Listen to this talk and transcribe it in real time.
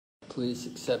Please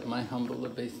accept my humble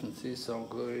obeisances, all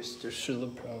glories to Srila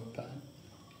Prabhupada.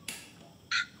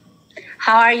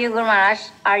 How are you, Guru Maharaj?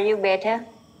 Are you better?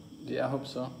 Yeah, I hope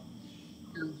so.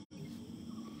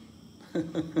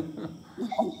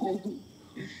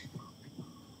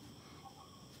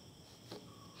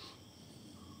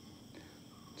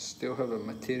 Still have a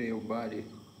material body.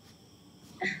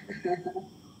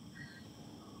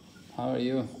 How are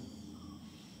you?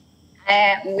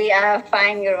 We are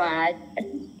fine, Guru Maharaj.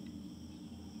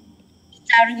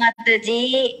 Charu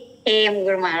Mataji came,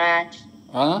 Guru Maharaj.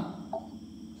 Huh?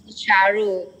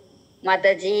 Charu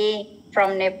Mataji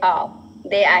from Nepal.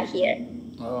 They are here.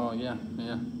 Oh, yeah,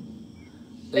 yeah.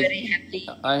 Very happy.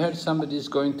 I heard somebody's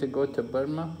going to go to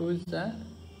Burma. Who is that?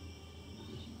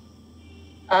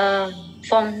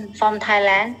 From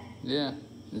Thailand. Yeah.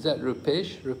 Is that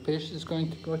Rupesh? Rupesh is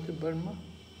going to go to Burma?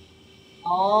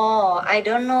 Oh, I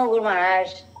don't know, Guru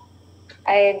Maharaj.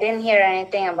 I didn't hear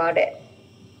anything about it.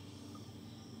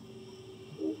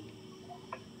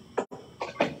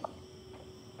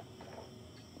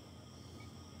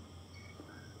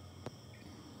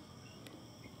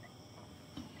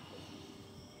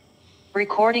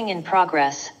 Recording in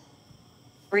progress.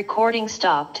 Recording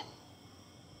stopped.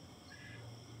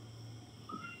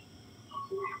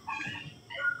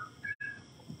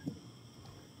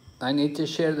 I need to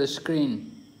share the screen.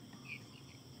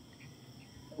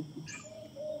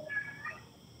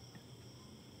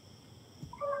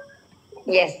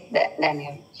 Yes,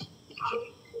 Daniel.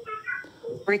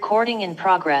 Recording in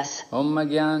progress. Om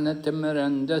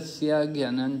Jnanatimmirandasya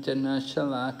Jnananjana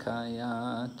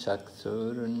Shalakaya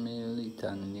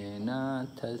Chaksurunmilitanyena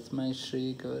Tasmai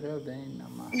Shri Gurave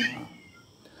Namaha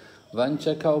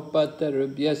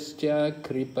Vanchakalpatarubhyascha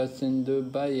Kripa Sindhu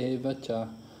Bhayevacha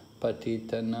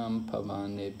Patitanam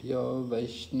Pavanebhyo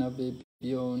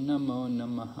Vaishnavibhyo Namo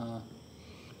Namaha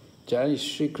Jai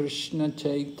Shri Krishna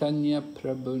Chaitanya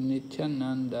Prabhu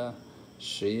Nityananda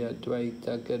Shri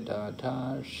Advaita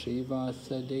Gadadhar Shri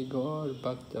Vasadi Gaur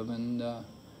Bhaktavinda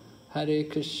Hare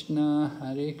Krishna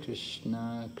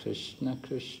Krishna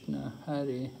Krishna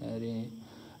Hare Hare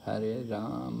Hare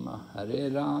Rama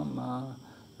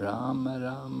Rama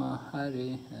Rama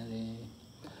Hare Hare.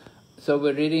 So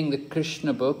we're reading the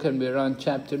Krishna book and we're on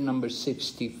chapter number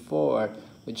 64,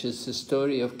 which is the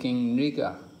story of King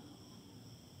Nṛga.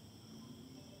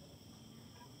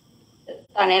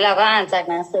 ตอนนี้เราก็อ่านจาก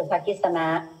หนังสือพระกิษณะ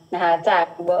นะคะจาก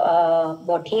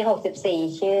บทที่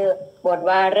64ชื่อบท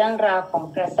ว่าเรื่องราวของ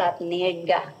กษัตริย์เน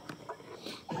กะ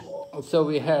So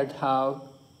we heard how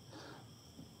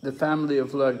the family of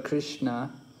Lord Krishna,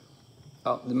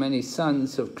 the many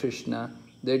sons of Krishna,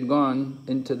 they'd gone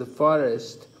into the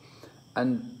forest, and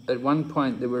at one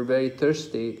point they were very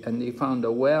thirsty and they found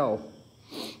a well,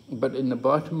 but in the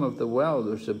bottom of the well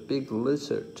there's a big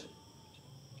lizard.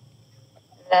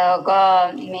 แล้วก็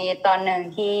มีตอนหนึ่ง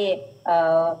ที่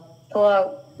พวก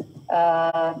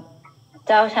เ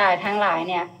จ้าชายทั้งหลาย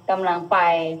เนี่ยกำลังไป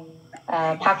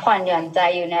พักผ่อนหย่อนใจ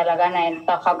อยู่เนี่ยแล้วก็ในต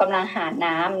อนเขากำลังหา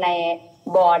น้ำใน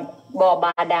บ่อบ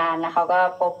าดาลแล้วเขาก็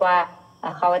พบว่า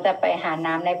เขาจะไปหา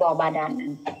น้ำในบ่อบาดาลนั้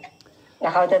นแล้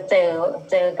วเขาจะเ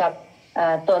จอกับ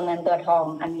ตัวเงินตัวทอง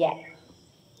อันใหญ่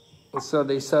So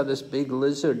they saw this big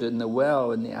lizard in the well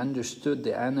and they understood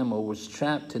the animal was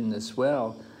trapped in this well.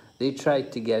 They tried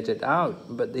to get it out,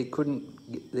 but they couldn't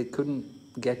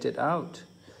get it out.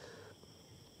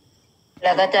 แ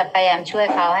ล้วก็จะพยายามช่วย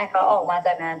เขาให้เขาออกมาจ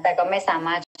ากนั้นแต่ก็ไม่สาม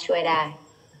ารถช่วยได้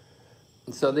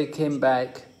So they came back,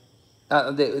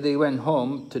 they went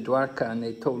home to Dwarka and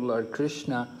they told Lord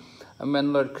Krishna, and when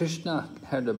Lord Krishna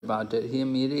heard about it, he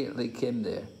immediately came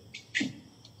there.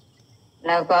 แ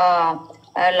ล้วก็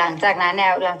หลังจากนั้นเนี่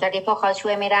ยหลังจากที่พวกเขาช่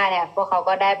วยไม่ได้เนี่ยพวกเขา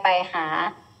ก็ได้ไปหา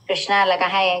Krishna แล้วก็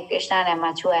ให้ Krishna เนี่ยม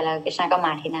าช่วยแล้ว Krishna ก็ม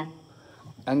าที่นั่น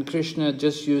And Krishna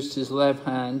just used his left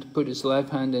hand, put his left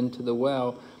hand into the well,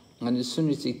 and as soon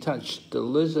as he touched the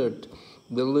lizard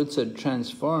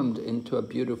transformed into a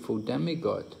beautiful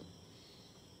demigod.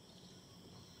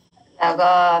 แล้ว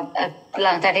ก็ห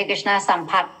ลังจากที่ Krishna สัม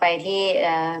ผัสไปที่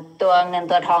ตัวเงิน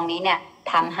ตัวทองนี้เนี่ย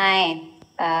ทำให้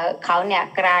เขาเนี่ย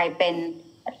กลายเป็น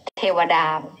เทวดา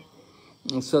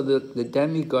And so the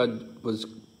demigod was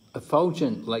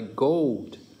effulgent like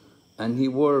gold, and he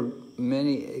wore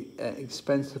many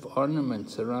expensive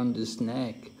ornaments around his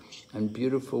neck and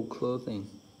beautiful clothing.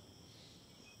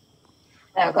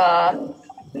 แล้วก็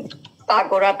ปรา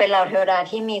กฏว่าเป็นเหล่าเทวดา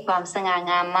ที่มีความสง่า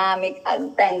งามมากมี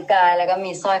แต่งกายแล้วก็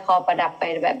มีสร้อยคอประดับไป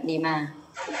แบบดีมาก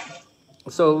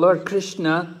So Lord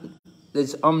Krishna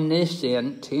is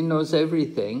omniscient, he knows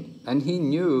everything, and he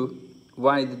knew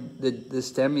why this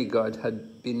demigod had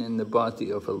been in the body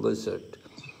of a lizard.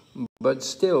 But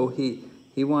still,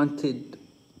 he wanted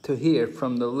to hear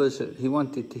from the lizard. He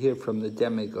wanted to hear from the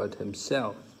demigod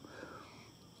himself.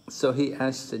 So he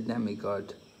asked the demigod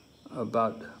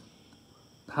about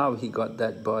how he got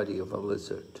that body of a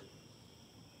lizard.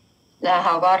 แล้วเข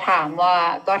าก็ถา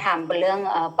มเป็นเรื่อง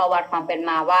ประวัติความเป็น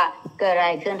มาว่าเกิดอะไร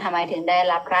ขึ้นทำไมถึงได้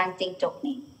รับร่างจิ้งจก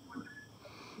นี้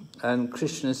And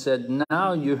Krishna said,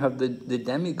 now you have the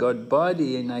demigod body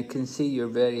and I can see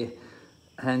you're very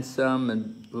handsome and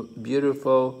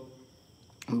beautiful,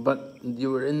 but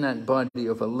you were in that body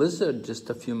of a lizard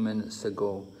just a few minutes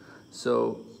ago. So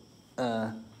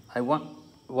I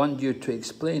want you to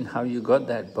explain how you got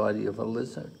that body of a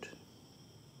lizard.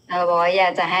 เราบอกว่าอยา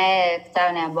กจะให้เจ้า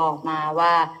เนี่ยบอกมาว่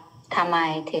าทำไม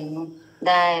ถึงไ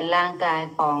ด้ร่างกาย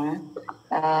ของ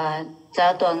เจ้า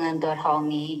ตัวเงินตัวทอง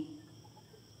นี้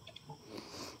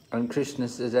And Krishna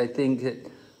says, I think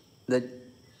that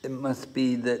it must be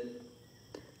that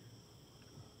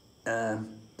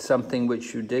something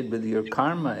which you did with your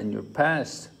karma in your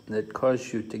past that caused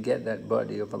you to get that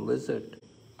body of a lizard.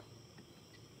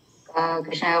 ค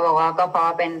ริชนาบอกว่าก็เพราะ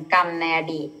เป็นกรรมในอ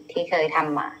ดีตที่เคยท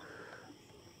ำมา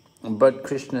But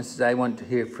Krishna says, I want to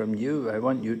hear from you. I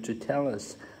want you to tell us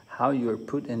how you were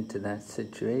put into that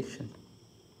situation.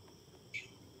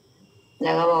 แ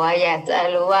ล้วก็บอกว่าอยากจะ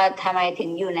รู้ว่าทำไมถึง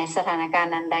อยู่ในสถานการ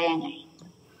ณ์นั้นได้ยังไง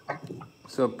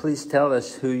So please tell us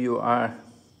who you are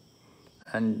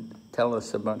and tell us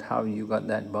about how you got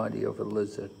that body of a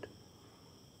lizard.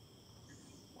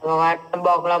 บอกว่าบ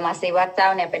อกเรามาสิว่าเจ้า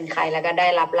เนี่ยเป็นใครแล้วก็ได้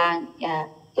รับร่าง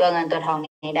ตัวเงินตัวทอง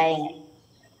นี้ได้ยังไง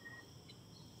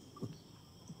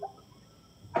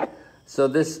So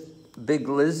this big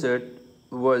lizard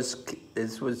was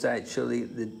actually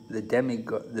the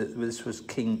demigod. This was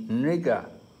King Nṛga.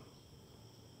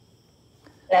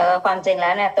 แล้วความจริงแล้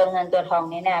วเนี่ยตัวเงินตัวทอง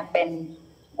นี้เนี่ยเป็น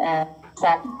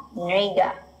สัตว์ Nṛga.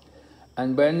 And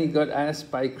when he got asked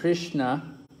by Krishna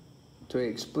to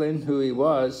explain who he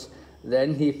was, then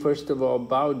he first of all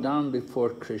bowed down before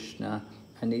Krishna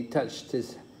and he touched his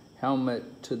helmet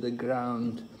to the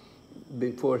ground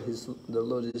before the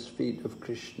lotus feet of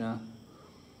Krishna.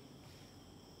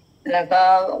 แล้วก็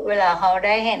เวลาเขาไ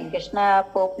ด้เห็นกฤษณา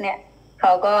ปุ๊บเนี่ยเข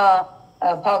าก็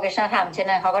พอกฤษณาถามเช่น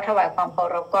นั้นเขาก็ถวายความเคา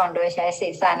รพก่อนโดยใช้ศี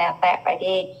รษะเนี่ยแตะไป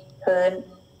ที่พื้น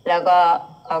แล้วก็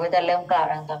เขาก็จะเริ่มกล่าว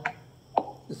ดังต่อไป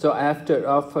So after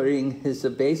offering his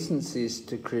obeisances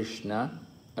to Krishna,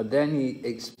 then he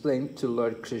explained to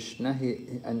Lord Krishna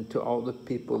and to all the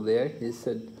people there, he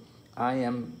said, I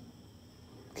am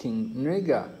King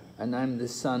Nṛga and I'm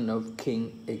the son of King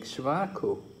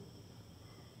Ikshvaku.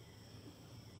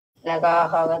 แล้วก็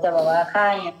เขาก็จะบอกว่าข้า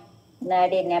ในอ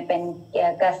ดีตเนี่ยเป็น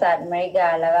กษัตริย์อเมริกา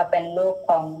แล้วก็เป็นลูก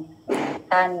ของ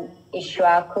ท่านอิชว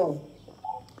าคุ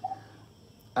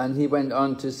And he went on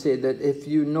to say that if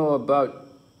you know about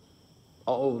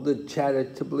all the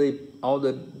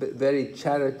very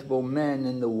charitable men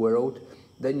in the world,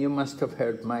 then you must have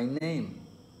heard my name.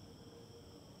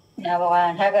 นะบอกว่า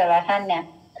ถ้าเกิดว่าท่านเนี่ย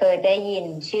เคยได้ยิน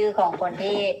ชื่อของคน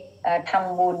ที่ท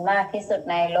ำบุญมากที่สุด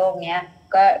ในโลกเนี้ย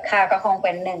ก็ข้าก็คงเ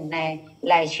ป็นหนึ่งใน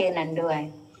รายชื่อนั้นด้วย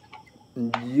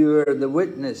You're the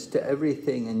witness to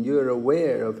everything and you're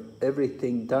aware of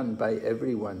everything done by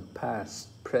everyone, past,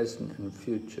 present and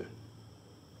future.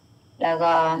 แล้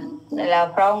ว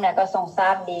พระองค์เนี่ยก็ทรงทรา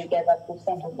บดีเกี่ยวกับทุก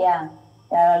สิ่งทุกอย่าง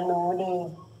แล้วรู้ดี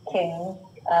ถึง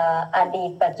อดี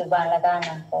ตปัจจุบันและก็อ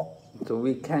นาคต So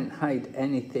we can't hide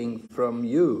anything from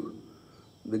you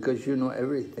because you know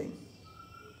everything.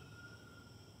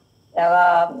 แล้วก็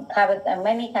ไ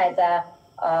ม่มีใครจะ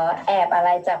แอบอะไร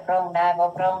จากพระองค์ได้เพรา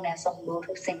ะพระองค์เนี่ยทรงรู้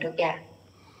ทุกสิ่งทุกอย่าง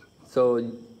So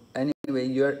anyway,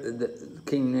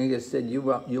 King Nṛga said,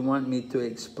 you want me to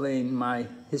explain my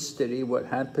history, what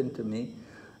happened to me,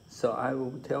 so I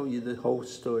will tell you the whole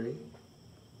story.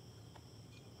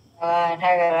 ถ้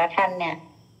าเกิดว่าท่านเนี่ย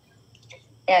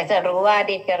อยากจะรู้ว่าอ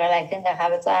ดีตเกิดอะไรขึ้นกับข้า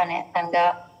พเจ้าเนี่ย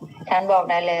ท่านบอก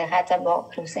ได้เลยค่ะจะบอก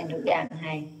ทุกสิ่งทุกอย่างใ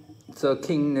ห้ So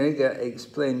King Nṛga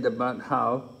explained about how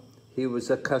he was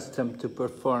accustomed to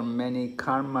perform many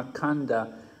karma kanda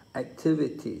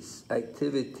activities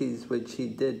which he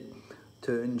did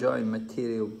to enjoy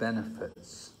material benefits.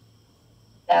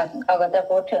 แล้วเขาก็จะ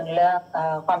พูดถึงเรื่อง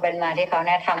ความเป็นมาที่เขาเ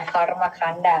นี่ยทำคารมคั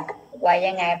นดาไว้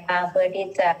ยังไงบ้างเพื่อที่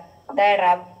จะได้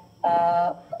รับ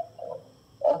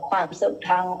ความสุข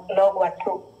ทางโลกวัต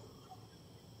ถุ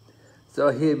So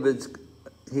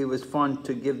he was fond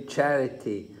to give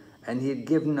charity and he had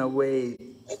given away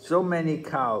so many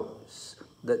cows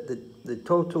that the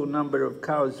total number of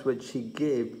cows which he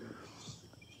gave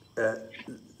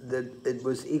that it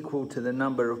was equal to the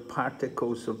number of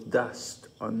particles of dust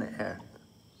on the earth.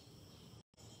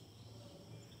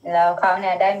 แล้วเขาเ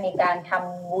นี่ยได้มีการท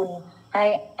ำบุญ ให้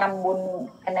ทำบุญ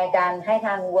ในการให้ท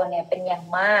านวัวเนี่ยเป็นอย่าง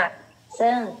มาก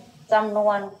ซึ่งจำนว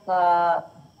น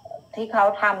ที่เขา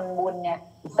ทำบุญเนี่ย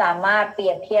สามารถเปรี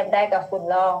ยบเทียบได้กับฝุ่น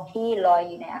ละอองที่ลอยอ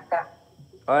ยู่ในอากาศ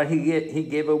Or he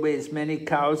gave away as many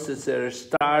cows as there are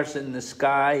stars in the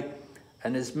sky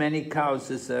and as many cows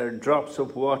as there are drops of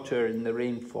water in the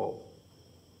rainfall.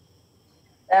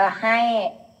 ให้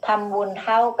ทำบุญเ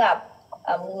ท่ากับ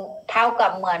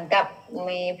เหมือนกับ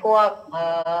มีพวก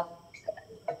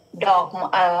ดอก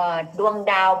ดวง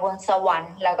ดาวบนสวรร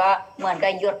ค์แล้วก็เหมือนกั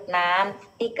บหยดน้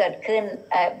ำที่เกิดขึ้น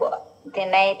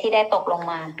ที่ได้ตกลง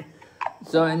มา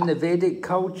So in the Vedic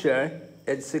culture,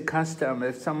 it's the custom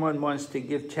if someone wants to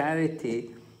give charity,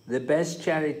 the best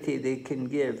charity they can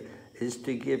give is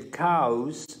to give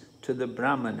cows to the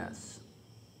brahmanas.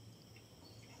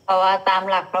 เพราะว่าตาม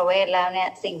หลักพระเวทแล้วเนี่ย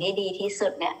สิ่งที่ดีที่สุ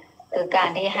ดเนี่ยคือการ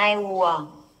ที่ให้วัว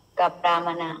กับ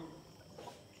brahmana.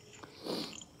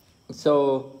 So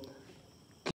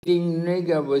King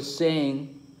Nṛga was saying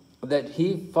that he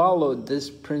followed this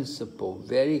principle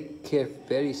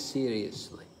very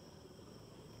seriously.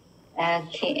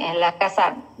 และกษัต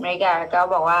ริย์นฤกษ์ก็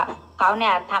บอกว่าเขาเนี่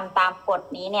ยทำตามกฎ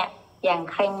นี้เนี่ยอย่าง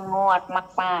เคร่งงวด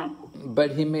มากๆ But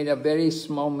he made a very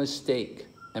small mistake,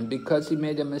 and because he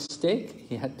made a mistake,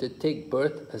 he had to take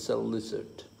birth as a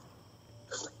lizard.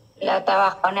 แล้วแต่ว่า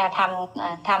เขาเนี่ย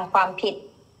ทำความผิด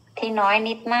ที่น้อย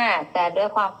นิดมากแต่ด้วย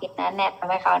ความผิดนั้นเนี่ยทำ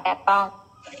ให้เขาเนี่ยต้อง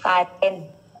กลายเป็น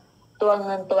ตัวเ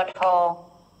งินตัวทอง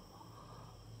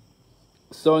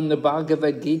So in the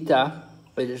Bhagavad Gita,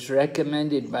 it is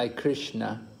recommended by Krishna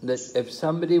that if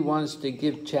somebody wants to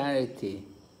give charity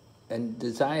and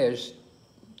desires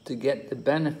to get the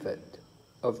benefit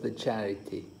of the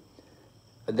charity,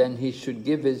 then he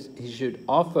should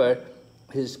offer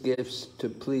his gifts to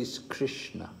please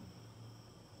Krishna.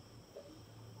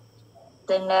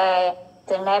 จึ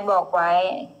งได้บอกไว้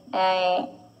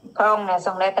พระองค์ท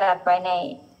รงได้ตรัสไว้ใน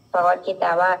พระวกิต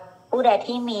าว่าผู้ใด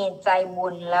ที่มีใจบุ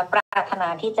ญและปรารถนา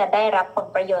ที่จะได้รับผล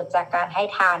ประโยชน์จากการให้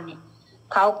ทานเนี่ย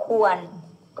เขาควร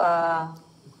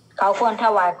ถ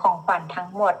วายของขวัญทั้ง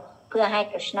หมดเพื่อให้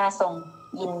กฤษณะทรง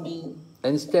ยินดี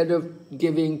Instead of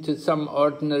giving to some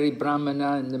ordinary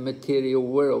brahmana in the material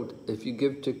world, if you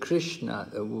give to Krishna,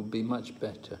 it will be much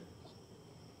better.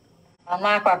 ม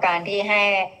ากกว่าการที่ใ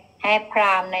ห้พร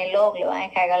าหมณ์ในโลกหรือให้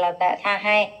ใครก็แล้วแต่ถ้าใ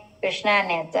ห้กฤษณะ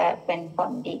เนี่ยจะเป็นผ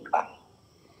ลดีกว่า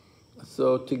So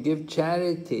to give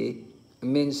charity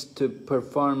means to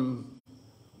perform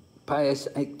pious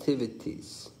activities.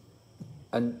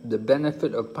 And the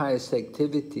benefit of pious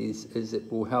activities is it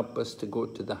will help us to go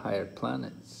to the higher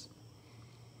planets.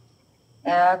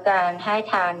 การให้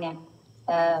ทานเนี่ย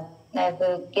คื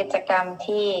อกิจกรรม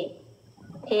ที่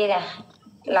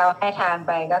เราให้ทานไ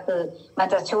ปก็คือมัน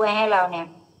จะช่วยให้เราเนี่ย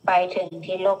ไปถึง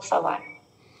ที่โลกสวรรค์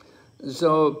So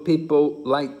people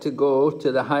like to go to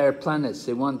the higher planets.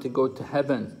 They want to go to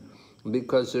heaven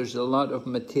because there's a lot of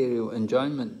material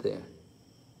enjoyment there.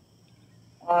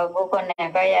 ผู้คนเนี่ย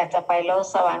ก็อยากจะไปโลก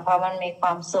สวรรค์เพราะมันมีคว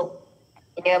ามสุข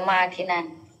เยอะมากที่นั่น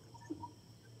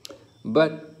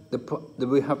But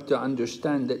we have to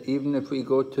understand that even if we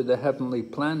go to the heavenly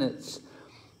planets,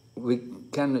 we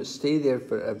cannot stay there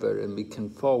forever and we can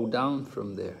fall down from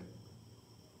there.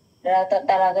 แ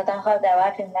ต่เราก็ต้องเข้าใจว่า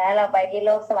ถึงแม้เราไปที่โ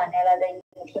ลกสวรรค์เนี่ยเราจะอ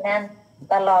ยู่ที่นั่น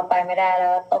ตลอดไปไม่ได้แล้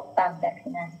วตกต่ำจาก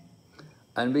ที่นั่น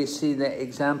And we see the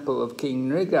example of King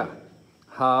Nṛga,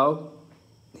 how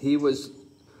he was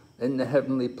in the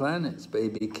heavenly planets, but he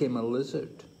became a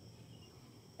lizard.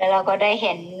 แล้วเราก็ได้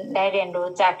เรียนรู้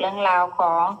จากเรื่องราวข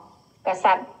องก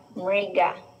ษัตริย์นฤก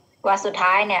ษ์ว่าสุด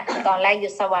ท้ายเนี่ยตอนแรกอ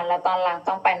ยู่สวรรค์แล้วตอนหลัง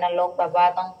ต้องไปนรกแบบว่า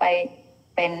ต้องไป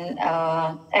เป็น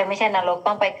ไม่ใช่นรก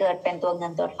ต้องไปเกิดเป็นตัวเงิ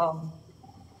นตัวทอง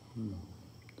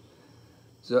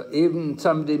So even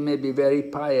somebody may be very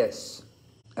pious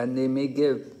and they may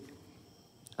give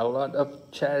a lot of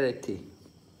charity,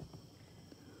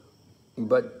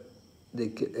 but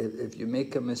if you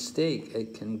make a mistake, it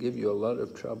can give you a lot of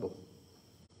trouble.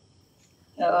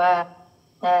 หรือว่า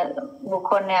บุค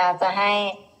คลเนี่ยจะให้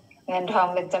เงินทอง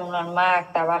เป็นจำนวนมาก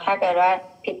แต่ว่าถ้าเกิดว่า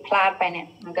ผิดพลาดไปเนี่ย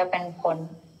มันก็เป็นผล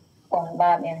ของบ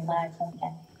าปอย่างมากเช่นกั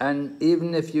น And even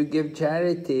if you give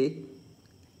charity,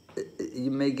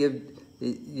 you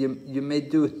may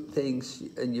do things,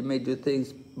 and you may do things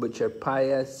which are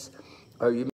pious, or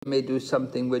you may do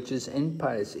something which is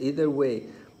impious. Either way,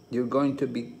 you're going to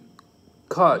be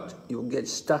caught. You'll get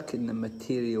stuck in the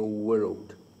material world.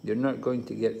 You're not going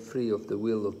to get free of the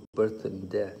wheel of birth and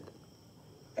death.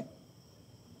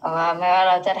 ไม่ว่า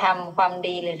เราจะทำความ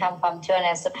ดีหรือทำความชั่วใน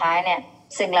สุดท้ายเนี่ย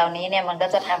สิ่งเหล่านี้เนี่ยมันก็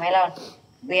จะทำให้เรา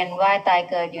เวียนว่ายตาย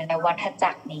เกิดอยู่ในวัฏ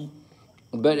จักรนี้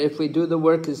But if we do the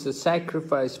work as a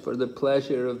sacrifice for the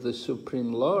pleasure of the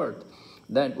Supreme Lord,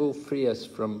 that will free us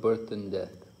from birth and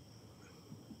death.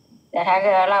 แต่ถ้าเ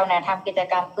กิดเราเนี่ยทำกิจ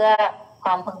กรรมเพื่อคว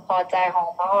ามพึงพอใจของ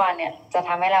พระวานเนี่ยจะท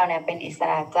ำให้เราเนี่ยเป็นอิส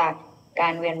ระจากกา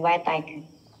รเวียนว่ายตายเกิด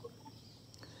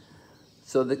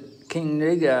So the King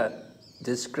Nṛga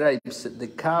describes that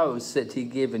the cows that he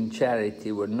gave in charity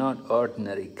were not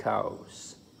ordinary cows.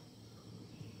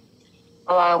 เพ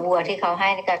ราะว่าวัวที่เขาให้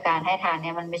กับการให้ทานเ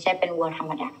นี่ยมันไม่ใช่เป็นวัวธรร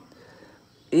มดา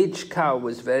Each cow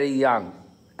was very young,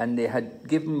 and they had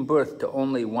given birth to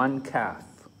only one calf.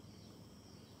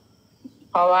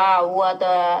 เพราะว่าวัวตั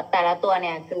วแต่ละตัวเ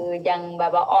นี่ยคือยังแบ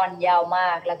บว่าอ่อนเยาว์ม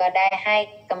ากแล้วก็ได้ให้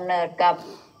กำเนิดกั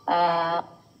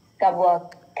บวัว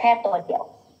แค่ตัวเดียว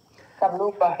กับลู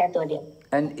กวัวแค่ตัวเดียว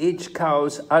And each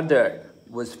cow's udder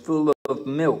was full of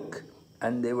milk,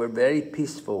 and they were very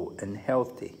peaceful and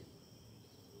healthy.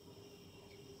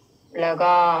 แล้ว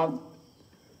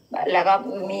ก็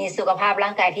มีสุขภาพร่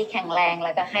างกายที่แข็งแรงแ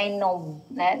ล้วก็ให้นม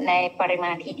ในปริม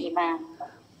าณที่ดีมาก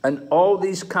And all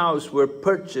these cows were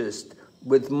purchased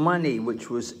with money which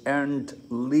was earned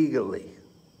legally.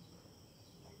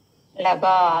 แล้ว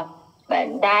ก็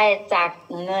ได้จาก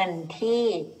เงินที่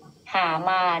หา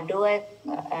มาด้วย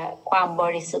ความบ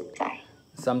ริสุทธิ์ใจ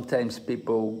Sometimes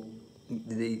people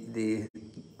they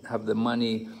have the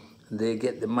money, they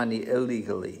get the money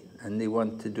illegally, and they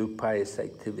want to do pious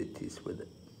activities with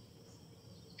it.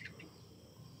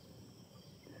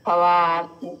 เพราะว่า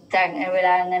จากเวล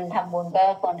าเงินทำบุญก็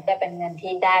คนก็เป็นเงิน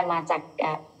ที่ได้มาจากง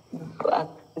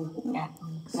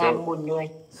านบุญด้วย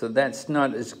So that's not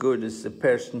as good as the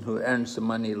person who earns the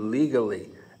money legally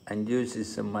and uses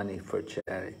the money for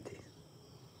charity.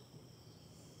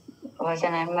 เพราะฉ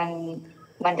ะนั้น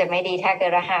มันจะไม่ดีถ้าเกิ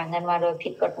ดเราหาเงินมาโดยผิ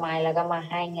ดกฎหมายแล้วก็มา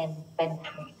ให้เงินเป็นท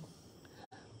าน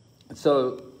So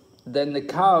then the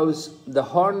cows, the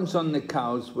horns on the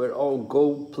cows were all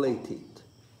gold-plated.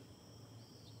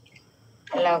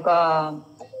 แล้วก็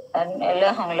เรื่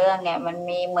องของเรื่องเนี่ยมัน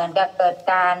มีเหมือนกับเกิด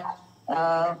การ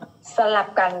สลับ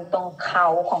กันตรงเขา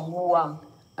ของวัว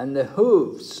And the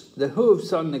hooves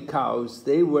on the cows,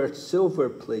 they were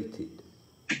silver-plated.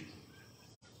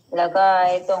 แล้วก็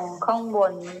ตรงข้างบ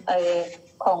น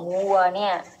ของวัวเนี่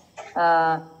ย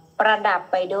ประดับ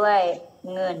ไปด้วย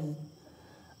เงิน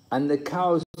And the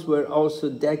cows were also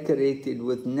decorated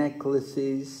with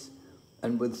necklaces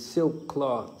and with silk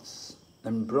cloths,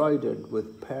 embroidered with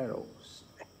pearls.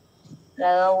 แ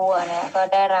ล้ววัวเนี่ยก็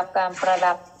ได้รับการประ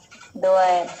ดับด้วย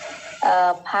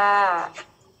ผ้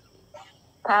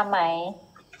าไหม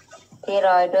ที่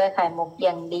ร้อยด้วยไข่มุกอ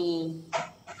ย่างดี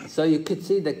So you could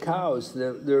see the cows,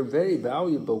 they're very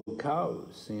valuable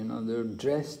cows, you know, they're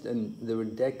dressed and they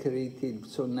were decorated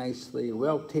so nicely,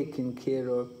 well taken care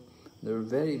of. They're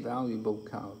very valuable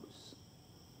cows.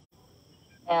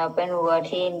 เป็นวัว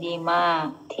ที่ดีมาก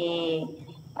ที่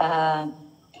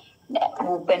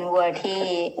เป็นวัวที่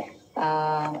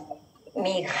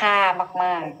มีค่าม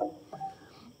าก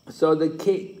ๆ So the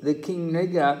King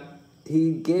Nṛga, he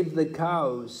gave the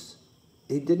cows.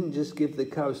 He didn't just give the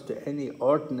cows to any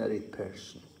ordinary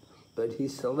person, but he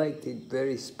selected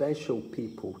very special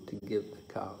people to give the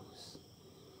cows.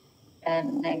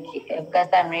 ในก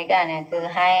ษัตริย์อเมริกาเนี่ยคือ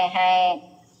ให้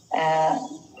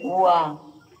วัว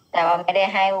แต่ว่าไม่ได้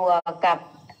ให้วัวกับ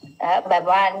แบบ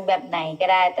ว่าแบบไหนก็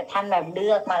ได้แต่ท่านแบบเลื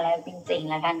อกมาแล้วจริงๆ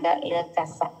แล้วท่านก็เลือกจัด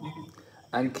สรร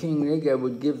And King Nṛga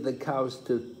would give the cows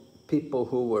to people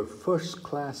who were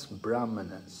first-class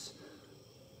brahmanas,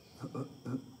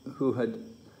 who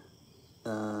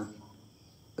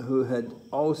had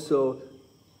also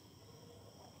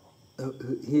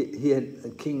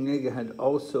King Nṛga had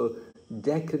also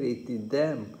decorated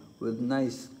them with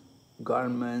nice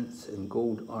garments and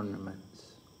gold ornaments.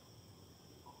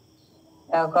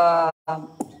 แล้วก็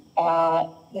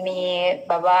มีแ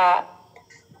บบว่า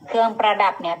เครื่องประดั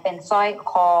บเนี่ยเป็นสร้อย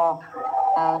คอ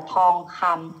ทองค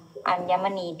ำอัญม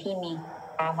ณีที่มี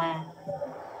ค่ามาก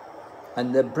And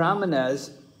the brahmanas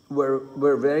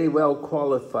were very well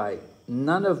qualified.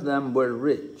 None of them were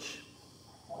rich.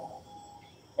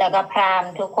 แล้วก็พราหมณ์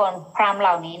ทุกคนพราหมณ์เห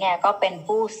ล่านี้เนี่ยก็เป็น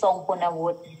ผู้ทรงคุณวุ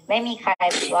ฒิไม่มีใคร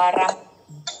ว่าร่ำ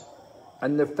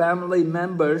And the family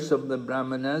members of the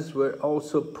brahmanas were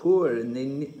also poor, and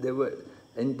they were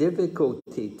in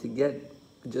difficulty to get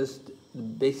just the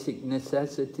basic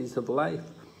necessities of life,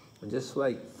 just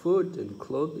like food and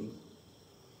clothing.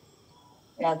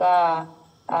 แล้วก็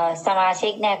สมาชิ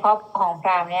กในครอบครัวของพ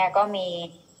ราหมณ์เนี่ยก็มี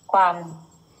ความ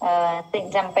สิ่ง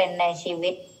จำเป็นในชีวิ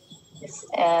ต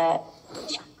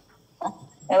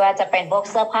ไม่ว่าจะเป็นพวก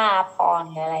เสื้อผ้าพร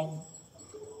หรืออะไร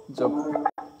So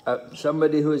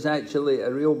somebody who is actually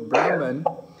a real Brahmin,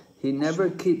 he never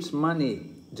keeps money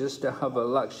just to have a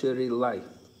luxury life.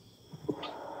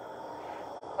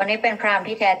 ค คนที่เป็นพราหมณ์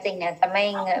ที่แท้จริงเนี่ยจะไม่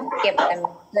เก็บเงิน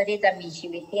เพื่อที่จะมีชี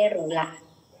วิตที่หรูหรา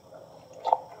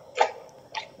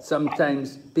Sometimes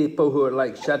people who are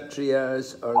like Kshatriyas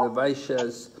or the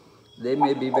Vaishyas, they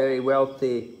may be very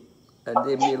wealthy and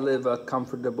they may live a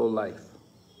comfortable life.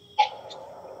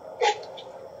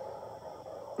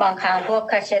 บางครั้งพวก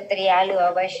คชตรียหรือว่า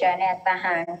ไวเชยเนี่ยทห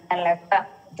ารกันแล้วก็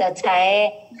จะใช้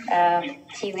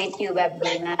ชีวิตอยู่แบบ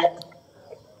ดีมาก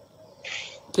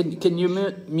Can you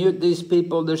mute these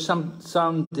people? There's some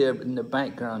sound there in the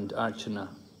background, Archana.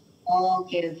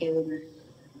 Okay.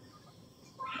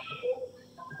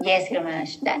 Yes,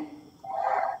 Ramesh, done.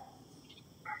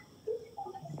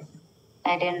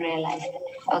 I didn't realize that.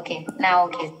 Okay, now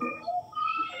okay.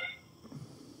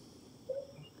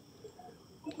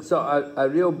 So a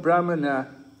real Brahmana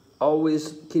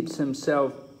always keeps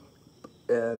himself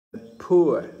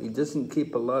poor. He doesn't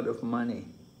keep a lot of money.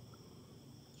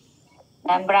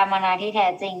 นั้นบราหมณาที่แท้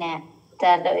จริงเนี่ยจ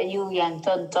ะอยู่อย่างจ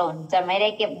นจะไม่ได้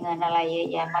เก็บเงินอะไรเยอะ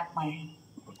แยะมากมาย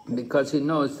Because he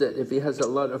knows that if he has a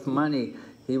lot of money,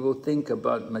 he will think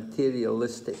about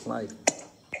materialistic life.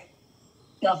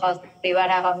 เมื่อเขาคิดว่า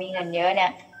ถ้าเขามีเงินเยอะเนี่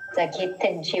ยจะคิด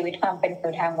ถึงชีวิตความเป็นอ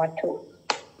ยู่ทางวัตถุ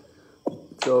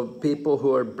So people who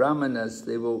are brahmanas,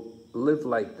 they will live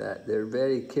like that. They're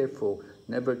very careful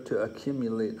never to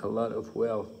accumulate a lot of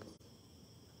wealth.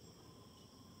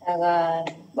 แล้วก็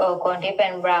คนที่เป็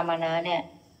นบราหมณะเนี่ย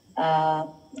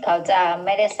เขาจะไ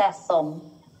ม่ได้สะสม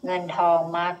เงินทอง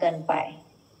มากเกินไป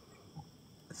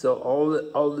So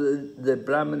all the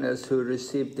brahmanas who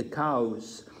received the cows,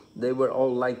 they were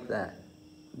all like that.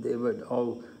 They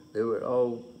were all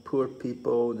poor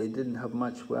people. They didn't have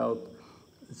much wealth.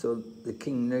 So the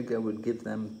king Nṛga would give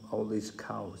them all these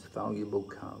cows, valuable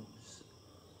cows.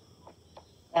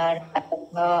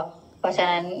 เพราะฉะ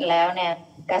นั้นแล้วเนี่ย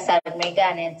กษัตริย์นฤกะ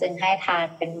เนี่ยจึงให้ทาน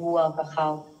เป็นวัวกับเขา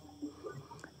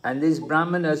And these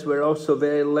brahmanas were also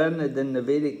very learned in the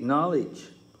Vedic knowledge.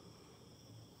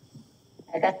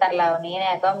 กษัตริย์เหล่านี้เ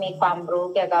นี่ยก็มีความรู้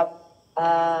เกี่ยวกับ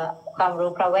ความรู้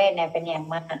พระเวทเนี่ยเป็นอย่าง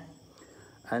มาก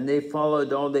And they followed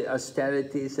all the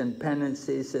austerities and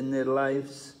penances in their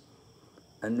lives,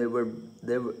 and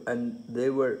they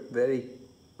were very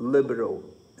liberal,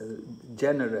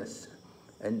 generous,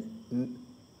 and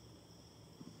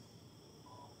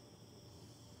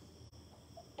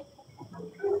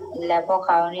แล้วพวก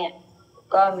เขาเนี่ย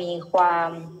ก็มีความ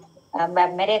แบบ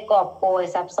ไม่ได้กอบโกย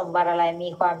ทรัพย์สมบัติอะไรมี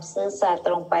ความซื่อสัตย์ต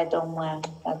รงไปตรงมา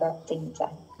แล้วก็จริงจั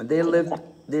ง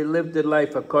They lived their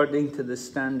life according to the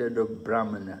standard of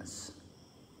brahmanas.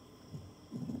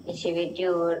 มีชีวิตอ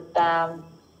ยู่ตาม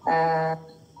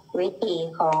วิถี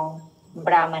ของบ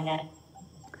ราหมณะ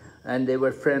And they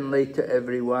were friendly to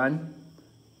everyone,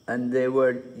 and they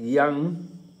were young,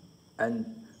 and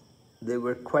they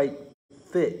were quite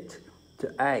fit to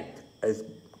act as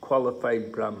qualified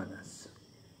brahmanas.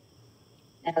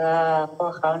 แล้วก็พว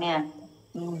กเขาเนี่ย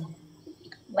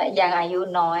ยังอายุ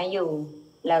น้อยอยู่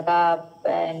แล้วก็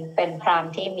เป็นพราหม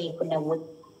ณ์ที่มีคุณวุฒิ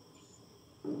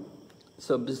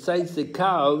So besides the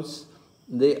cows,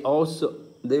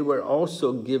 they were also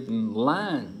given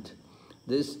land.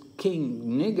 This king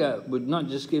Nṛga would not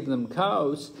just give them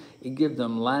cows; he gave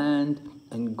them land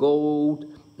and gold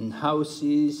and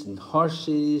houses and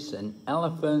horses and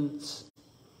elephants.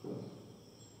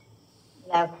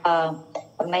 แล้วก็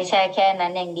ไม่ใช่แค่นั้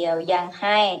นอย่างเดียวยังใ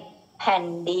ห้แผ่น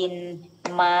ดิน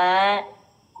ม้า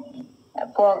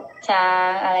พวกช้า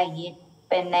งอะไรอย่างนี้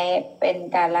เป็น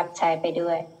การรับใช้ไปด้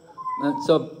วย And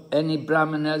so any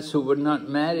brahmanas who were not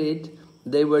married,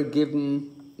 they were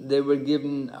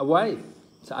given a wife,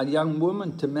 a young woman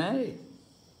to marry,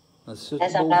 a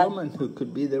suitable woman who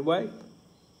could be their wife.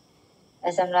 แต่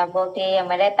สำหรับพวกที่ยัง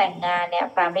ไม่ได้แต่งงานเนี่ย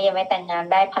พราหมณ์ที่ยังไม่แต่งงาน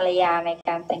ได้ภรรยาในก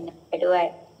ารแต่งงานไปด้วย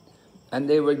And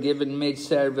they were given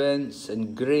maidservants and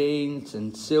grains and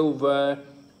silver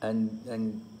and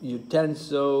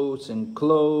utensils and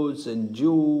clothes and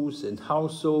jewels and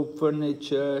household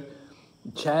furniture,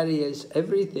 chariots,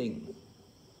 everything.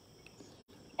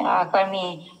 ก็มี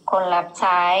คนรับใ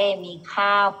ช้มีข้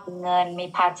าวเงินมี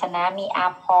ภาชนะมีอา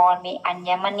ภรณ์มีอัญ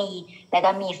มณีแล้ว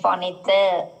ก็มีเฟอร์นิเจอ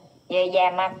ร์เยอะแย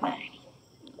ะมากมาย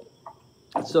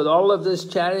So all of this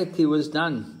charity was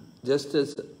done just as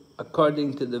according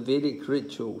to the Vedic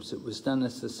rituals. It was done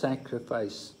as a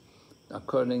sacrifice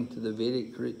according to the Vedic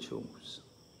rituals.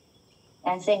 แล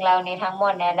ะสิ่งเหล่านี้ทั้งหม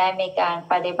ดเนี่ยได้มีการ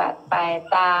ปฏิบัติไป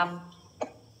ตา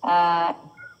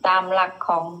มหลักข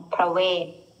องพระเวท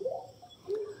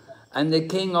And the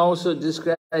king also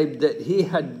described that he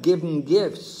had given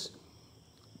gifts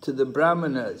to the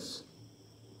brahmanas,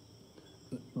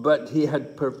 but he had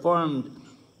performed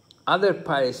other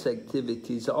pious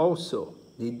activities also.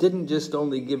 He didn't just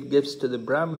only give gifts to the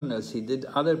Brahmanas, he did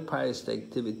other pious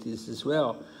activities as well.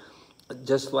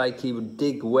 Just like he would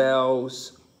dig wells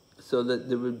so that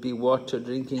there would be water,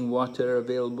 drinking water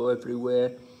available everywhere.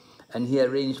 And he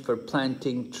arranged for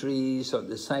planting trees on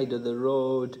the side of the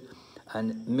road and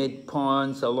made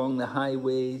ponds along the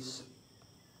highways.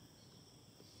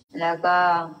 แล้วก็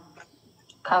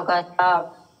เขาก็ชอบ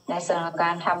ในส่วนของก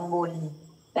ารทำบุญ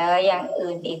แล้วก็อย่าง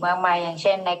อื่นอีกมากมายอย่างเ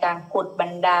ช่นในการขุดบั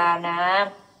นดาลน้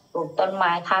ำปลูกต้นไ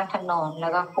ม้ข้างถนนแล้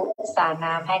วก็ขุดสระ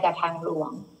น้ำให้กับทางหลว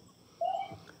ง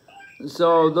So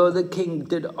though the king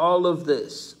did all of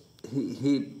this,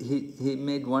 he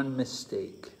made one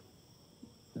mistake,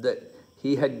 that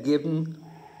he had given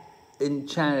in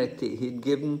charity. He'd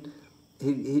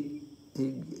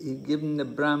given the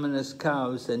Brahmanas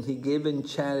cows, and he gave in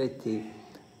charity.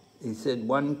 He said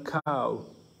one cow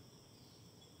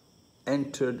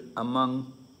entered among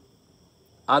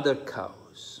other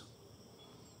cows.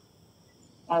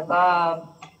 แล้วก็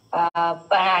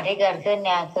ปัญหาที่เกิดขึ้นเ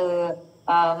นี่ยคือ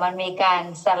มันมีการ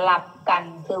สลับกัน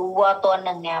คือวัวตัวห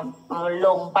นึ่งเนี่ยล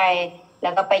งไปแล้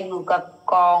วก็ไปอยู่กับ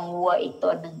กองวัวอีกตั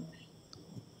วหนึ่ง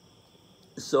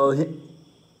So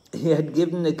he had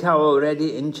given the cow already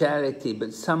in charity,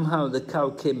 but somehow the cow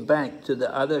came back to the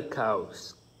other cows,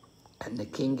 and the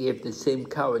king gave the same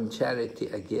cow in charity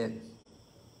again.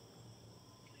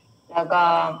 แล้วก็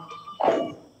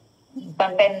มั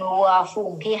นเป็นวัวฝู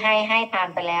งที่ให้ทาน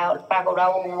ไปแล้วปรากฏว่า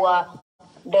วัว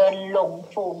เดินหลง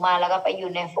ฝูงมาแล้วก็ไปอยู่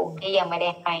ในฝูงที่ยังไม่ได้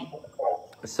ให้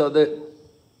So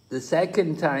the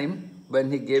second time when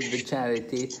he gave the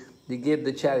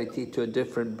charity to a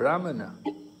different brahmana.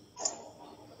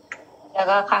 แล้ว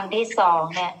ก็ครั้งที่สอง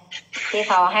เนี่ยที่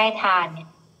เขาให้ทานเนี่ย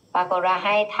ปรากฏว่าใ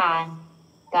ห้ทาน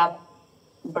กับ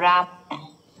บรามณ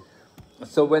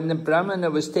So when the brahmana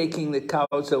was taking the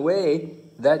cows away,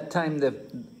 that time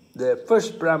the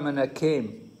first brahmana came,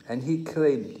 and he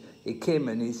came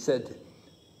and he said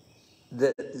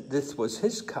that this was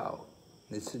his cow.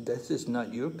 He said, "This is not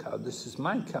your cow. This is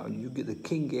my cow. The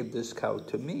king gave this cow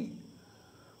to me."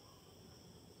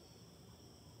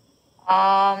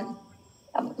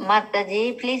 Mataji,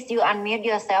 please you unmute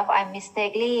yourself. I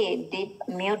mistakenly did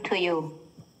mute to you.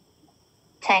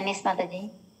 Chinese Mataji,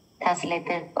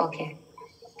 translated. Okay.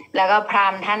 แล้วก็พราห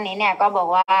มณ์ท่านนี้เนี่ยก็บอก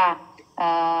ว่า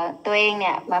ตัวเองเ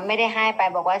นี่ยมันไม่ได้ให้ไป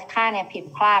บอกว่าข้าเนี่ยผิด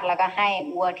พลาดแล้วก็ให้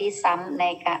วัวที่ซ้ำใน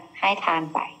การให้ทาน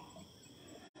ไป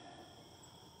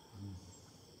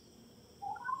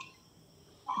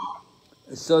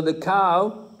So the cow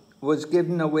was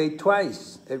given away twice.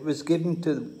 It was given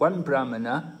to one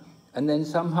brahmana, and then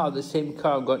somehow the same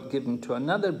cow got given to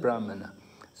another brahmana.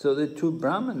 So the two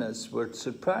brahmanas were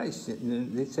surprised.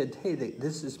 They said, "Hey,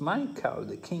 this is my cow.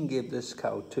 The king gave this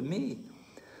cow to me."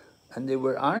 And they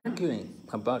were arguing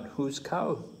about whose cow,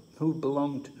 who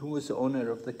was the owner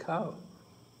of the cow.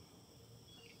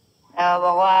 บ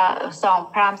อกว่า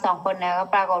พราหมณ์สองคนเนี่ยก็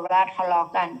ปรากฏว่าทะเลาะ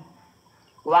กัน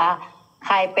ว่าใค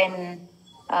รเ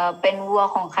ป็นวัว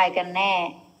ของใครกันแน่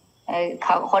เข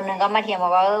าคนหนึ่งก็มาเถียงบอ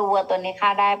กว่าวัวตัวนี้ข้า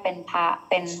ได้เป็นพระ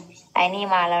เป็นไอ้นี่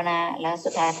มาแล้วนะแล้วสุ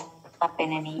ดท้ายมาเป็น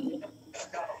อันนี้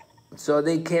So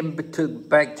they came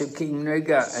back to King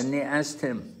Nṛga and they asked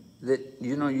him that,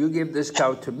 you gave this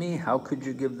cow to me. How could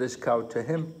you give this cow to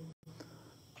him?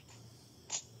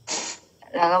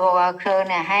 แล้วก็บอกว่าเธอ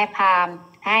เนี่ยให้พราหมณ์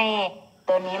ให้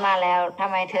ตัวนี้มาแล้วทำ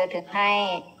ไมเธอถึงให้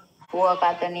วัวกั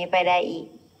บตัวนี้ไปได้อีก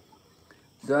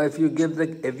So if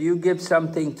you give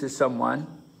something to someone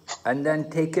and then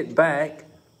take it back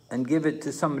and give it to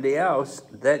somebody else,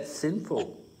 that's sinful.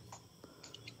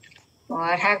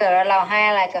 ถ้าเกิดว่าเราให้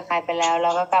อะไรกับใครไปแล้วเร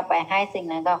าก็กลับไปให้สิ่ง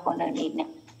นั้นกับคนอื่นอีกเนี่ย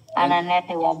อันนั้นเนี่ย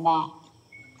ถือว่าบาป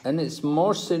And it's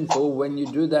more sinful when you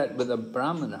do that with a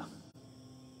brahmana.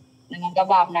 มันก็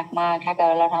บาปหนักมากถ้าเกิด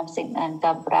เราทำสิ่งนั้น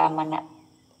กับบราหมณะ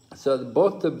So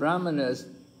both the brahmanas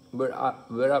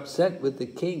were upset with the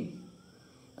king,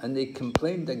 and they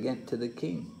complained again to the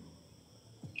king.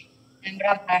 บร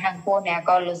าหมณะทั้งคู่เนี่ย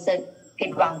ก็รู้สึกผิ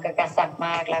ดหวังกับกษัตริย์ม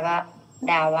ากแล้วก็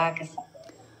ด่าว่ากษัตริย์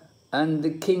And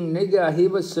the king Nṛga, he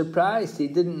was surprised. He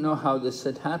didn't know how this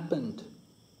had happened.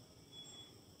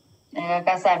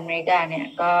 กษัตริย์นฤกาเนี่ย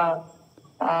ก็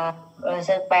รู้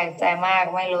สึกแปลกใจมาก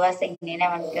ไม่รู้ว่าสิ่งนี้เนี่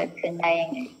ยมันเกิดขึ้นได้ยั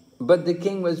งไง But the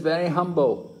king was very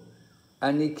humble,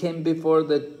 and he came before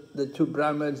the two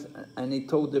Brahmins, and he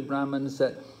told the Brahmins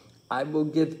that I will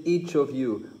give each of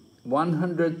you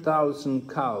 100,000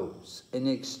 cows in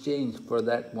exchange for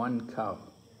that one cow.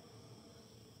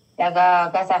 แล้วก็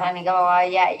กษัตริย์ท่านนี้ก็บอกว่า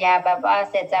อย่าแบบว่า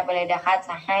เสียใจไปเลยนะคะจ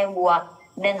ะให้วัว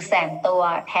 100,000 ตัว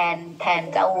แทน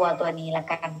เจ้าวัวตัวนี้ละ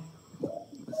กัน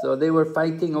So they were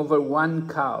fighting over one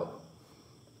cow,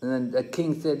 And then the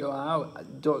king said, "Oh,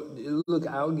 look,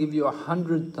 I'll give you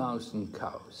 100,000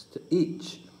 cows to each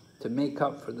to make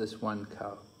up for this one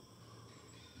cow."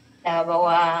 บอก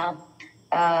ว่า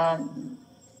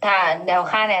ถ้าเดี๋ยว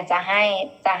ข้าเนี่ยจะใ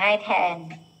ห้แทน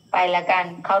ไปละกัน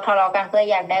เขาทะเลาะกันเพื่อ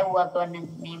อยากได้วัวตัวหนึ่ง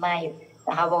นี้มาอยู่แ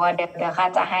ต่เขาบอกว่าเดี๋ยวข้า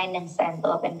จะให้ 100,000 ตั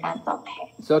วเป็นการตอบแทน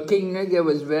So King Nṛga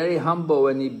was very humble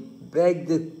and he begged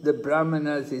the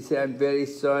brahmanas. He said, "I'm very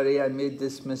sorry, I made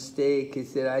this mistake." He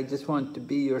said, "I just want to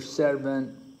be your servant.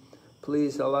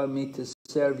 Please allow me to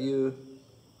serve you."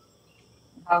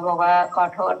 เขาบอกว่าขอ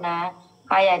โทษนะ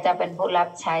ข้าอยากจะเป็นผู้รับ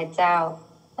ใช้เจ้า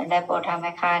ได้โปรดทำใ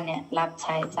ห้ข้าเนี่ยรับใ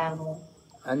ช้เจ้า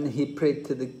And he prayed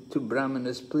to the two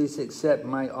brahmanas, "Please accept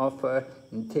my offer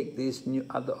and take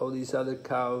all these other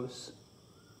cows."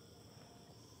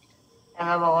 แล้วเ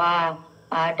ขาบอกว่า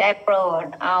ได้โปรด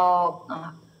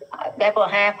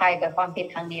ให้อภัยกับความผิด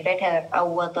ครั้งนี้ด้วยเถิดเอา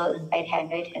วัวตัวอื่นไปแทน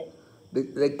ด้วยเถิด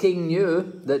The king knew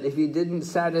that if he didn't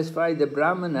satisfy the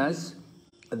brahmanas,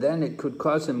 then it could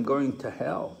cause him going to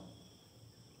hell.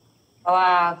 เพราะว่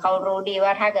าเขารู้ดีว่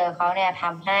าถ้าเกิดเขาเนี่ยท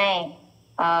ำให้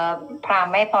พราหม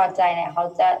ณ์ไม่พอใจเนี่ย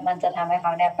มันจะทำให้เข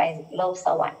าเนี่ยไปโลกส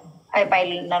วรรค์ไป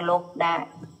นรกได้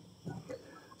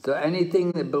So anything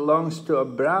that belongs to a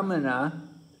brahmana,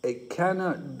 it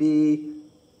cannot be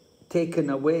taken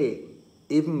away,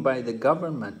 even by the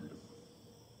government.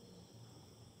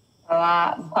 เพราะว่า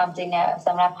ความจริงเนี่ยส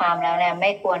ำหรับพราหมณ์แล้วเนี่ยไ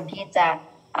ม่ควรที่จะ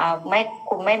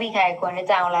ไม่มีใครควรที่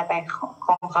จะเอาอะไรไปข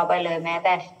องเขาไปเลยแม้แ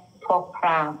ต่พวกพร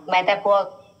าหมณ์แม้แต่พวก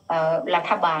รั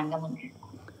ฐบาลก็เหมือนกัน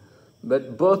But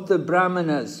both the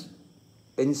brahmanas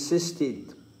insisted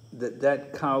that that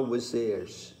cow was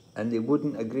theirs, and they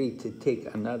wouldn't agree to take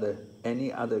any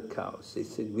other cows. They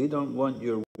said, "We don't want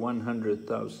your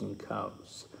 100,000 cows."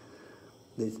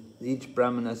 Each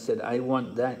brahmana said, "I want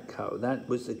that cow. That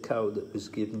was the cow that was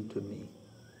given to me."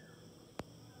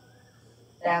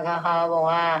 แล้วก็เขาบอก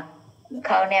ว่าเ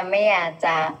ขาเนี่ยไม่อยากจ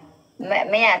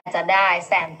ะได้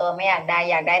100,000 ตัวไม่อยากไ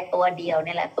ด้ตัวเดียว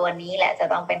นี่แหละตัวนี้แหละจะ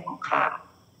ต้องเป็นของข้า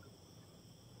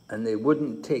And they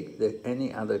wouldn't take any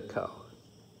other cow.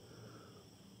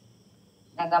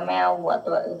 แล้วก็ไม่เอาวัว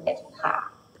ตัวอื่นเป็นของข้า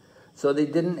So they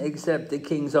didn't accept the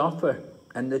king's offer,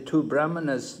 and the two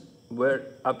brahmanas were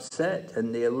upset, and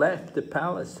they left the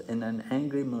palace in an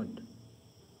angry mood.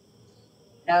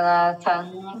 แล้วก็ทั้ง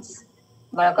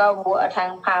วัวทั้ง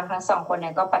พราหมณ์ทั้งสองคนเ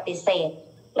นี่ยก็ปฏิเสธ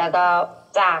แล้วก็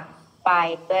จากไป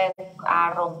ด้วยอา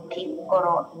รมณ์ที่โกร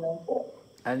ธโมโห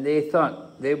And they thought,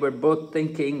 they were both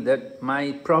thinking that my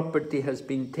property has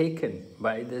been taken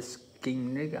by this King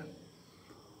Nṛga.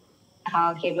 เขา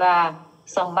คิดว่า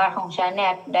สมบัติของฉันเนี่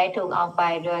ยได้ถูกเอาไป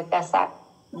โดยกษัตริย์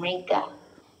นฤกะ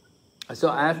So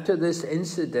after this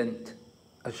incident,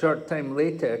 a short time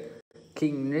later,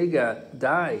 King Nṛga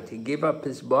died. He gave up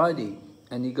his body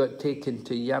and he got taken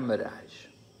to Yamaraj,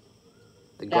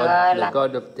 the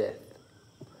god of death.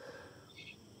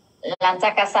 หลังจา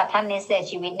กกษัตริย์ท่านนี้เสีย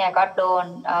ชีวิตเนี่ยก็โดน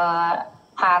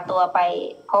พาตัวไป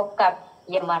พบกับ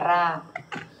ยมราช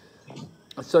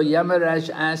So Yamaraj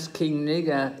asked King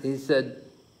Nṛga, he said,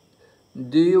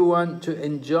 "Do you want to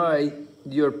enjoy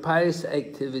your pious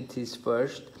activities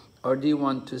first, or do you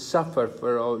want to suffer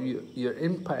for all your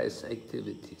impious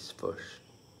activities first?"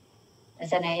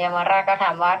 ฉะนั้นยมราชก็ถ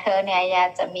ามว่าเธอเนี่ยอยาก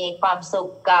จะมีความสุข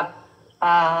กับ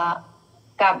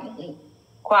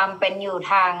ความเป็นอยู่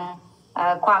ทาง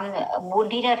ความบุญ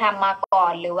ที่เธอทำมาก่อ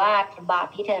นหรือว่าบาป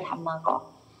ที่เธอทำมาก่อน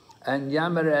And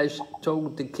Yamaraj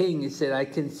told the king, he said, "I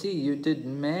can see you did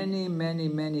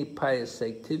many pious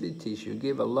activities. You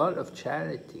gave a lot of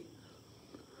charity,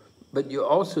 but you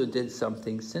also did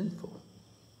something sinful."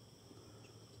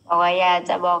 บอกว่าอยาก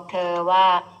จะบอกเธอว่า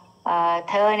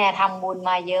เธอเนี่ยทำบุญ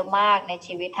มาเยอะมากใน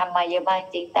ชีวิตทำมาเยอะมาก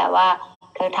จริงแต่ว่า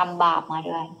เธอทำบาปมา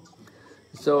ด้วย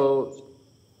So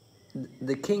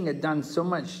the king had done so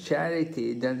much charity,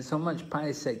 done so much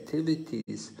pious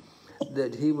activities,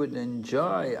 that he would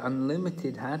enjoy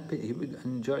unlimited happiness. He would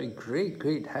enjoy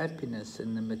great happiness in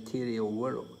the material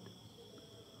world.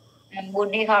 บุญ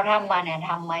ที่เขาทำมาเนี่ย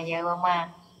ทำมาเยอะมาก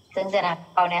ๆซึ่งจะทำให้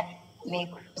เขาเนี่ยมี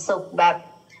สุขแบบ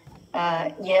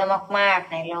เยอะมาก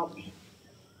ๆในโลกนี้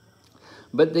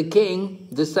But the king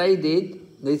decided,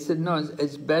 they said, "No,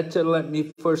 it's better let me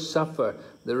first suffer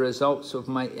the results of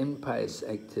my impious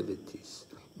activities.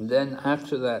 Then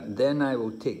after that, then I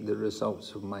will take the results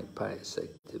of my pious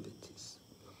activities."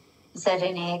 เสร็จที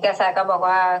นี้กษัตริย์ก็บอก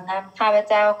ว่างั้นข้าพ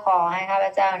เจ้าขอให้ข้าพ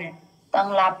เจ้าเนี่ยต้อง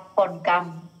รับผลกรรม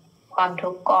ความ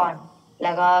ทุกข์ก่อนแ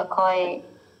ล้วก็ค่อย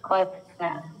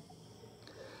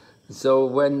So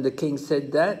when the king said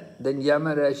that, then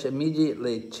Yamaraj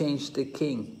immediately changed the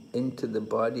king into the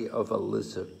body of a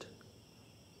lizard.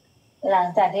 หลัง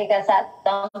จากที่กษัตริย์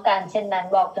ต้องการเช่นนั้น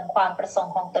บอกถึงความประสง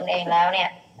ค์ของตนเองแล้วเนี่ย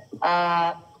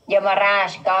ยมรา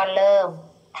ชก็เริ่ม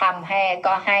ทำให้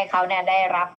เขาเนี่ยได้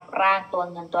รับร่างตัว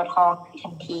เงินตัวทองทั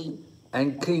นที And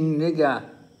King Nṛga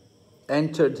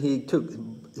entered. He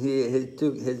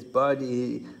took his body.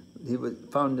 He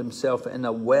found himself in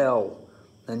a well,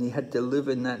 and he had to live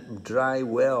in that dry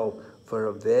well for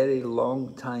a very long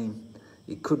time.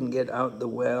 He couldn't get out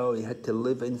the well. He had to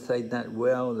live inside that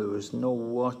well. There was no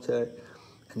water,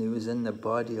 and he was in the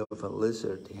body of a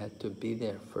lizard. He had to be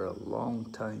there for a long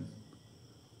time.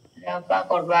 แล้วปรา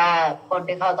กฏว่าคน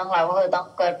ที่เขาต้องรับก็คือต้อง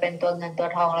เกิดเป็นตัวเงินตัว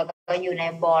ทองแล้วก็อยู่ใน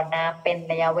บ่อน้ำเป็น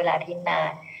ระยะเวลาที่นา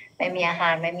นไม่มีอาหา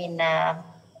รไม่มีน้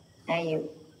ำให้อยู่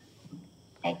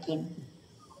ให้กิน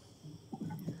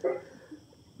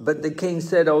But the king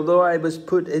said, although I was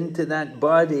put into that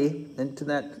body, into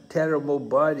that terrible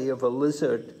body of a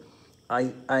lizard,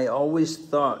 I always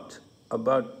thought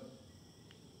about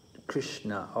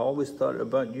Krishna. I always thought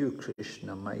about you,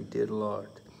 Krishna, my dear Lord.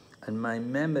 And my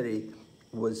memory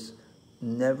was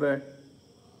never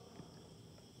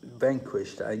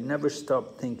vanquished. I never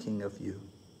stopped thinking of you.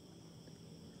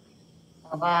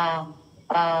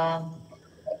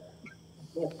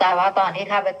 แต่ว่าตอนที่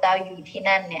ข้าพเจ้าอยู่ที่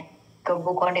นั่นเนี่ยกับ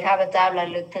บุคคลที่ข้าพเจ้าระ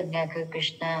ลึกถึงเนี่ยคือ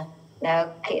Krishna แล้ว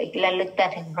ระลึกแต่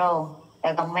ถึงพระองค์แต่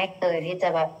ก็ไม่เคยที่จะ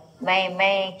แบบไ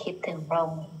ม่คิดถึงพระอ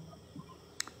งค์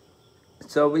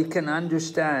So we can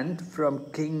understand from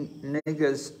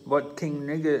what King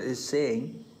Nṛga is saying,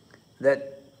 that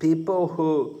people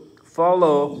who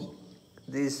follow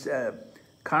these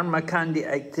karmakandi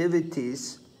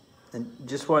activities and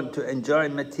just want to enjoy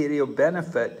material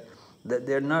benefit, that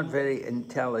they're not very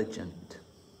intelligent.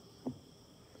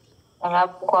 สำหรับ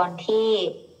คนที่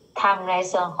ทำใน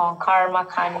ส่วนของคาร์มา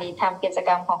คันดีทำกิจก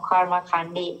รรมของคาร์มาคัน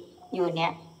ดีอยู่เนี่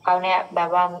ยเขาเนี่ยแบบ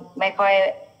ว่าไม่ค่อย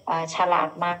ฉลาด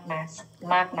มาก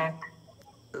นัก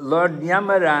Lord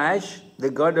Yamaraj,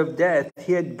 the god of death,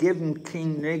 he had given King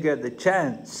Nṛga the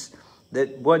chance that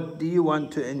what do you want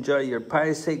to enjoy, your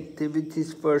pious activities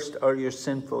first or your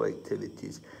sinful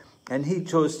activities? And he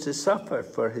chose to suffer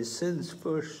for his sins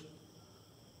first.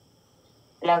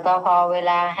 แล้วก็พอเว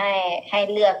ลาให้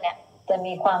เลือกเนี่ยจะ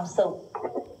มีความสุข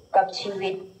กับชีวิ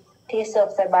ตที่สุข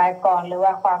สบายก่อนหรือ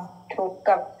ว่าความทุกข์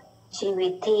กับชีวิ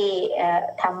ตที่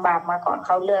ทำบาปมาก่อนเข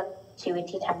าเลือกชีวิต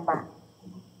ที่ทำบาป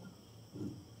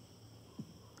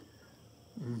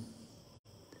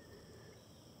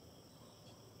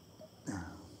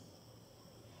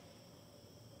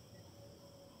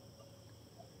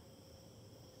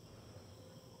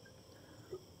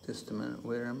Just a minute,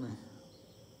 where am I?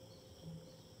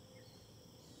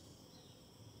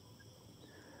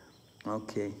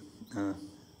 Okay.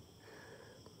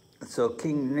 So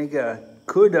King Nṛga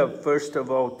could have first of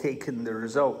all taken the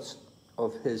results of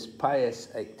his pious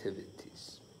activities.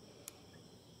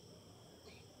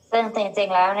 ซึ่งจริง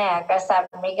ๆแล้วเนี่ยกษัตริย์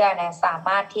นฤกะเนี่ยสาม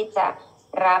ารถที่จะ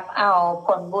รับเอาผ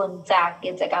ลบุญจาก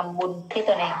กิจกรรมบุญที่ต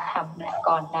นเองทำ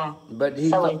ก่อนได้ But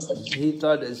he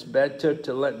thought it's better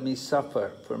to let me suffer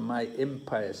for my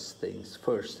impious things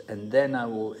first, and then I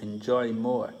will enjoy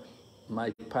more my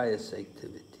pious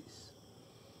activities.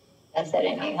 แต่เสร็จอ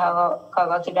ย่างนี้เขา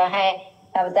ก็คิดว่าให้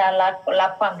ข้าพเจ้ารั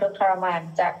บความทุกข์ทรมาน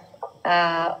จาก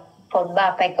ผลบา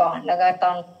ปไปก่อนแล้วก็ต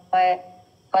อน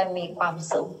ค่อยมีความ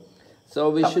สุข So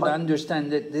we should understand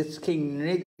that this King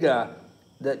Nṛga,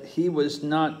 that he was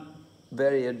not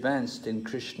very advanced in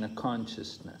Krishna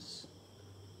consciousness.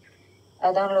 เรา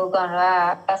ต้องรู้ก่อนว่า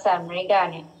กษัตริย์นฤกะ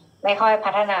เนี่ยไม่ค่อย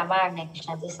พัฒนามากใน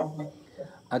Krishna ที่สำนึก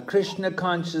A Krishna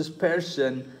conscious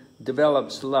person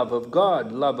develops love of God,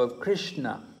 love of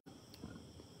Krishna.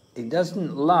 He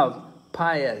doesn't love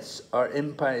pious or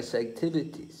impious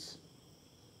activities.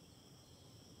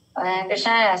 กฤษ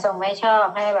ณะทรงไม่ชอบ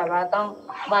ให้แบบว่าต้อง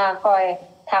มาคอย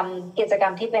ทำกิจกรร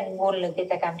มที่เป็นบุญหรือกิ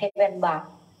จกรรมที่เป็นบาป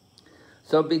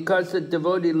So because the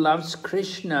devotee loves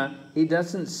Krishna, he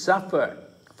doesn't suffer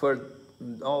for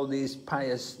all these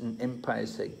pious and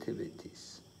impious activities.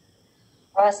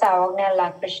 เพราะสาวกเนี่ยรั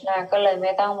กกฤษณะก็เลยไ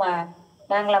ม่ต้องมา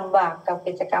นั่งลำบากกับ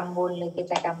กิจกรรมบุญหรือกิ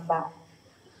จกรรมบาป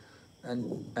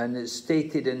And it's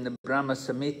stated in the Brahma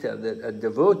Samhita that a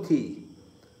devotee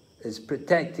is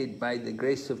protected by the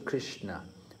grace of Krishna,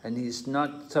 and he is not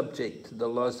subject to the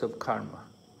laws of karma.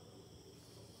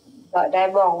 ก็ได้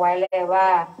บอกไว้เลยว่า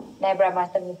ในบรม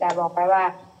สมิตาบอกไว้ว่า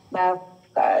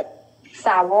ส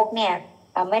าวกเนี่ย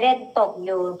ไม่ได้ตกอ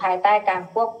ยู่ภายใต้การ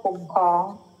ควบคุมของ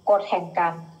กฎแห่งกรร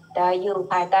มแต่อยู่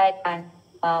ภายใต้การ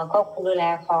ควบคุมดูแล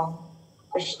ของ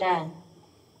กฤษณะ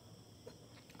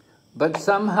But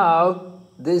somehow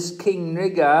this King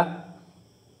Nṛga,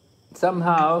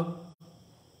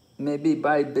 maybe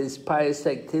by his pious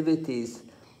activities,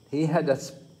 he had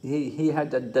he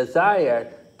had a desire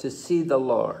to see the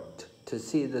Lord, to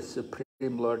see the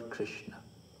Supreme Lord Krishna.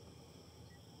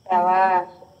 แต่ว่า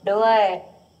ด้วย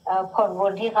ผลบุ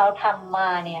ญที่เขาทำมา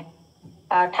เนี่ย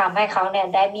ทำให้เขาเนี่ย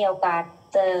ได้มีโอกาส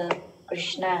เจอ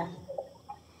Krishna.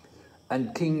 And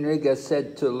King Nṛga said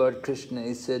to Lord Krishna,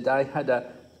 he said, I had a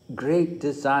great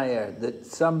desire that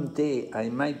someday I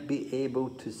might be able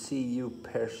to see you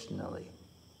personally.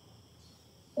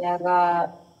 แล้วก็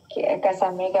กษัต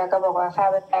ริย์ Nṛga ก็บอกว่าข้า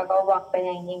พเจ้าก็หวังเป็นอ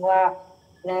ย่างยิ่งว่า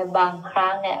ในบางค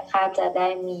รั้งเนี่ยข้าจะได้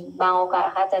มีบางโอกาส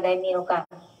ข้าจะได้มีโอกาส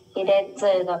ที่ได้เจ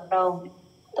อกับพระองค์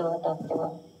ตัวต่อตัว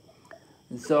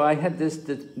So I had this,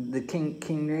 the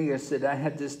King Nṛga said, I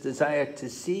had this desire to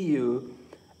see you,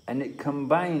 and it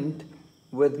combined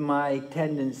with my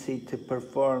tendency to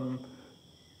perform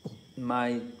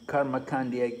my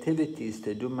karmakandi activities,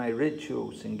 to do my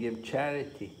rituals and give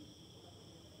charity.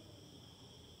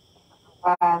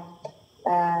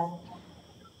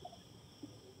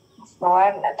 บอกว่า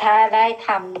ถ้าได้ท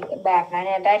ำแบบนั้นเ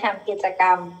นี่ยได้ทำกิจกร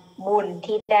รมบุญ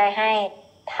ที่ได้ให้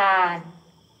ทาน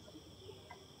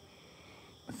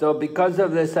So because of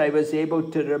this, I was able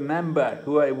to remember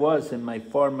who I was in my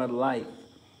former life,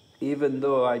 even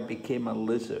though I became a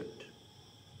lizard.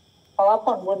 เพราะว่าผ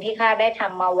ลบุญที่ข้าได้ท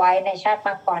ำมาไว้ในชาติม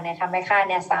าก่อนเนี่ยทำให้ข้า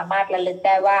เนี่ยสามารถระลึกไ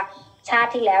ด้ว่าชาติ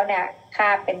ที่แล้วเนี่ยข้า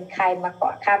เป็นใครมาก่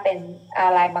อนข้าเป็นอะ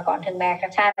ไรมาก่อนถึงแม้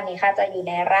ชาตินี้ข้าจะอยู่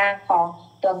ในร่างของ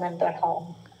ตัวเงินตัวทอง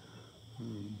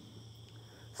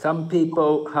Some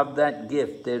people have that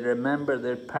gift, they remember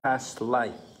their past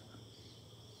life.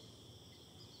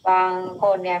 บางค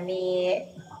นเนี่ยมี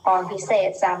พรพิเศษ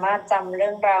สามารถจำเรื่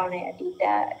องราวในอดีตไ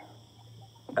ด้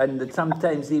And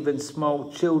sometimes even small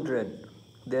children,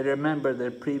 they remember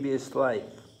their previous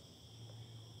life.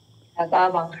 แล้วก็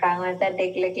บางครั้งแต่เด็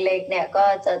กเล็กๆเนี่ยก็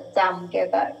จะจำเกี่ยว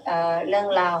กับเรื่อง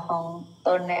ราวของต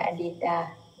นในอดีตได้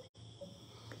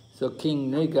So King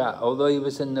Nṛga, although he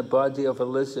was in the body of a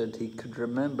lizard, he could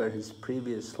remember his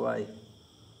previous life.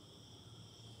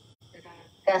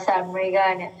 กษัตริย์ Nṛga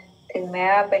เนี่ยถึงแม้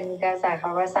ว่าเป็นกษัตริย์เข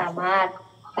าก็สามารถ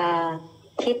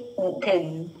คิดถึง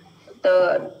ตัว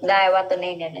ได้ว่าตนเอ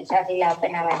งเนี่ยในชาติที่แล้วเป็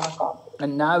นอะไรมาก่อน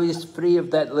And now he's free of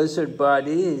that lizard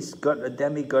body, he's got a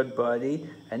demigod body,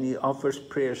 and he offers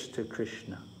prayers to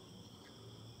Krishna.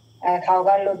 เขา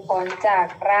ก็หลุดพ้นจาก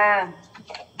ร่าง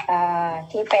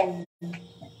ที่เป็น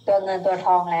ตัวเงินตัวท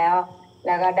องแล้ว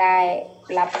ก็ได้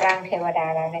รับร่างเทวดา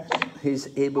แล้วเนี่ย He's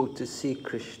able to see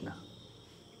Krishna.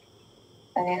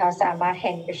 ตอนนี้เขาสามารถเ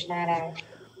ห็น Krishna ได้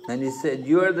And he said,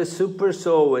 you are the super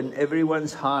soul in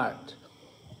everyone's heart.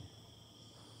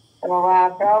 บอกว่า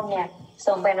พระองค์เนี่ยท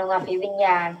รงเป็นองค์อภิวิญญ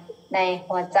าณใน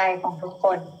หัวใจของทุกค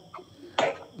น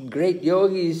Great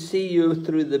yogis see you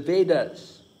through the Vedas.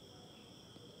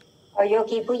 โย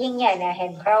คีผู้ยิ่งใหญ่เนี่ยเห็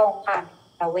นพระองค์ผ่าน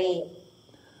พระเวท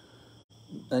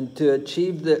And to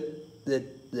achieve the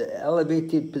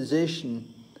elevated position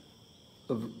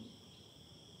of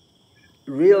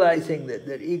realizing that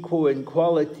they're equal in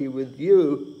quality with you,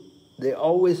 they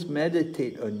always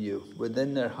meditate on you within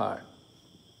their heart.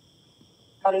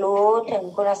 เขารู้ถึง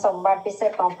คุณสมบัติพิเศ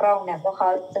ษของพระองค์เนี่ยพวกเขา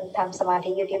จึงทำสมาธิ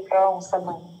อยู่ที่พระองค์เสม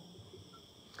อ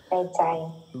ในใจ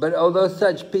But although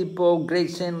such people, great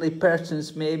saintly persons,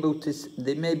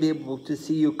 they may be able to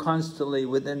see you constantly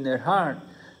within their heart,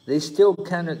 they still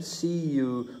cannot see you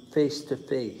face to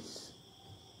face.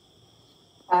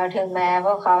 ถึงแม้พ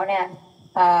วกเขาเนี่ย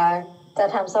จะ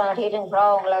ทำสมาธิถึงพระ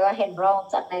องค์แล้วก็เห็นพระองค์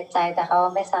จากในใจแต่เขา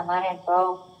ไม่สามารถเห็นพระอ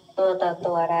งค์ตัวต่อ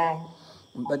ตัวได้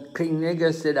But King Nṛga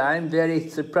said, I'm very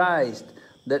surprised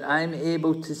that I'm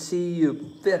able to see you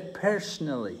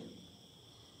personally.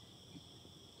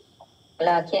 แ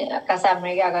ล้วกษัตริย์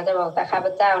Nṛga ก็จะบอกแต่ข้าพ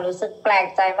เจ้ารู้สึกแปลก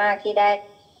ใจมากที่ได้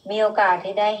มีโอกาส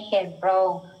ที่ได้เห็นพระอ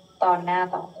งค์ตอนหน้า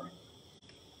ต่อตา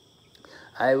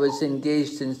I was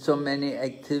engaged in so many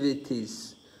activities,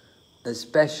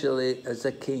 especially as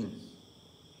a king.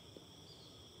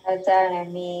 พระเจ้าเนี่ย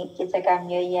มีกิจกรรม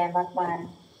เยอะแยะมากมาย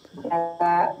แล้ว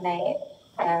ก็ใน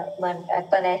เหมือน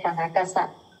ตอนในฐานะกษัต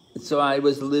ริย์ So I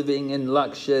was living in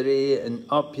luxury and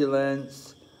opulence,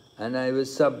 and I was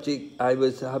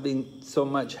having so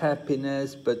much happiness,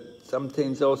 but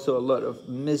sometimes also a lot of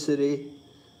misery.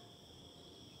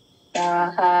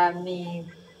 มี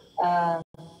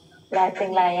หลายสิ่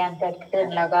งหลายอย่างเกิดขึ้น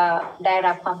แล้วก็ได้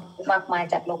รับความมากมาย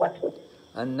จากโลกวัตถุ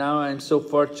And now I'm so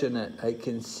fortunate I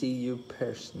can see you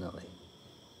personally.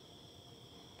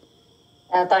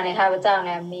 แล้วตอนนี้ข้าพเจ้าเ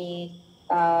นี่ยมี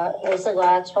รู้สึกว่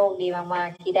าโชคดีมาก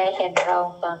ๆที่ได้เห็นพระอ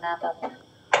งค์ตอนหน้าต่อตา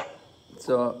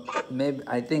So maybe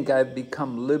I think I've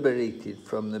become liberated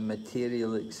from the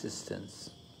material existence.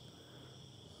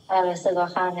 รู้สึกว่า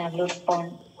ข้าเนี่ยหลุดพ้น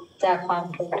จากความ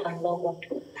ทุกข์ทางโลกวัต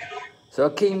ถุ So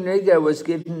King Nṛga was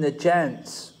given the chance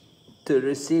to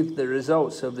receive the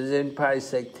results of his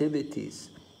impious activities,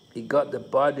 he got the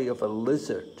body of a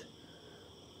lizard.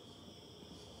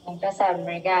 กษัตริย์อเม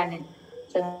ริกาเนี่ย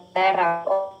จึงได้รับ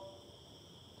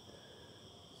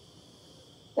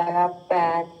แล้วก็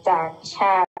จากช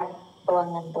าติตัว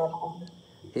เงินตัวทอง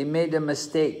He made a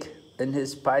mistake in his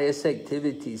pious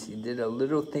activities. He did a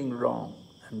little thing wrong,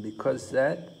 and because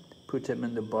that, put him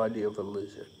in the body of a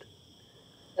lizard.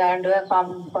 แล้วด้วยความ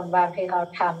ผลบาปที่เขา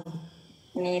ท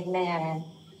ำนิดนึงนะ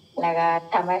แล้วก็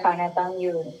ทำให้เขาเนี่ยต้องอ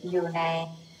ยู่ใน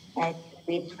ชี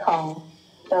วิตของ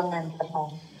ตัวเงินตัวทอง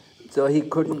So he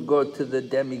couldn't go to the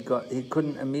demigod. He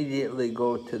couldn't immediately go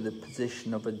to the position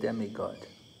of a demigod.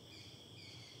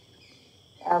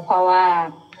 เพราะว่า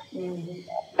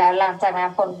แล้วหลังจากนั้น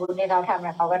ผลบุญที่เขาทำเ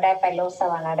นี่ยเขาก็ได้ไปโลกส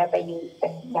วรรค์แล้วได้ไปอยู่เป็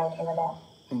นดาวเทวดา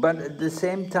But at the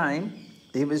same time,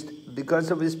 he was, because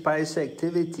of his pious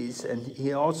activities, and he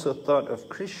also thought of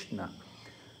Krishna.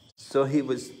 So he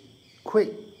was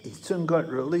quick. He soon got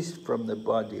released from the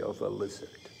body of a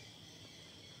lizard.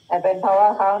 แต่เป็นเพราะว่า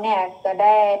เขาเนี่ยก็ไ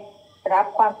ด้รับ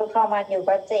ความทุกข์ทรมานอยู่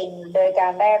ก็จริงโดยกา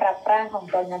รได้รับร่างของ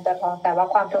ตัวเงินตัวทองแต่ว่า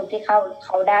ความทุกข์ที่เข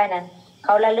าได้นั้นเข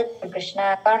าระลึกถึงกฤษณา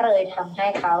ก็เลยทำให้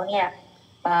เขาเนี่ย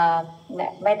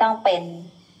ไม่ต้องเป็น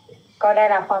ก็ได้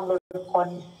รับความหลุดพ้น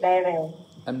ได้เร็ว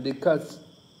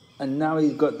And now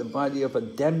he's got the body of a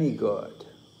demigod.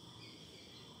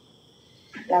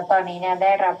 แล้วตอนนี้เนี่ยไ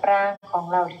ด้รับร่างของ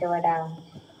เหล่าเทวดา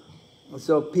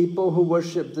So people who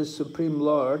worship the Supreme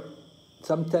Lord,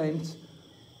 sometimes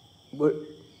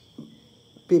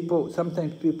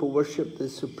people worship the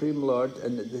Supreme Lord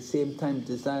and at the same time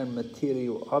desire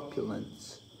material opulence.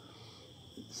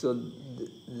 So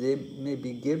they may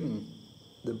be given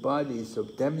the bodies of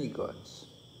demigods.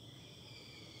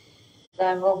 ส่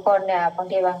วนบุคคลเนี่ยบาง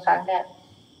ทีบางครั้งเนี่ย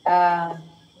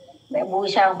บู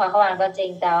ชาพระขวานก็จริง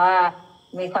แต่ว่า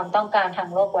มีความต้องการทาง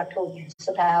โลกวัตถุ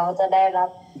สุดท้ายเขาจะได้รับ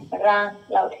ร่าง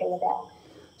เหล่าเทวดา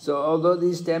So although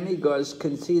these demigods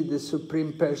can see the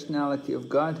Supreme Personality of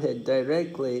Godhead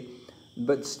directly,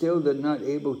 but still they're not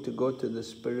able to go to the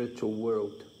spiritual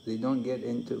world. They don't get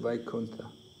into Vaikuntha.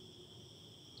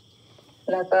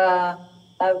 แล้วก็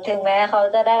ถึงแม้เขา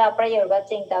จะได้รับประโยชน์ก็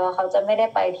จริงแต่ว่าเขาจะไม่ได้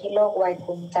ไปที่โลกไว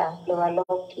คุนทะหรือว่าโล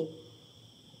กทิพย์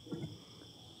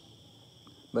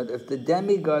But if the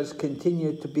demigods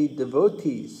continue to be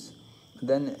devotees,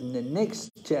 then in the next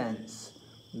chance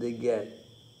they get,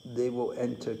 they will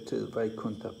enter to the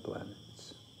Vaikuntha planets.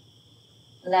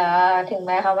 แล้วถึงแ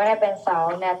ม้เขาไม่ได้เป็นเสา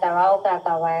เนี่ยแต่ว่าโอกาส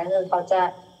ต่อไปคือเขาจะ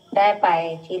ได้ไป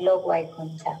ที่โลกไวคุน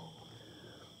ทะ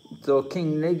So King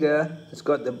Nṛga has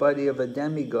got the body of a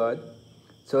demigod,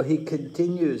 so he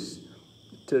continues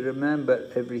to remember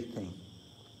everything.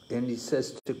 And he says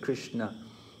to Krishna,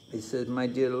 he says, "My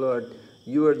dear Lord,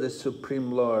 you are the Supreme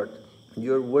Lord.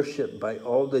 You are worshipped by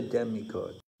all the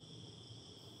demigods.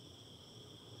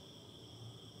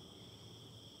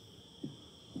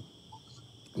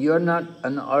 You are not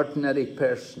an ordinary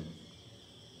person.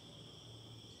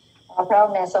 พระอง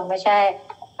ค์เนี่ยทรงไม่ใช่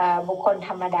บุคคลธ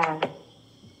รรมดา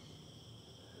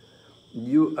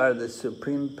You are the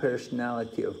Supreme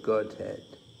Personality of Godhead.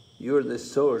 You are the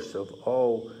source of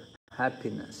all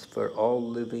happiness for all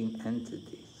living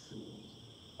entities."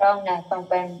 พระองค์เนี่ยทรง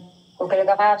เป็นบุคลิ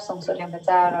กภาพสูงสุดแห่งพระเ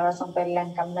จ้าแล้วทรงเป็นแหล่ง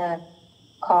กำเนิด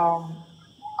ขอ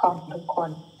งทุกคน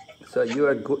So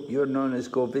you are known as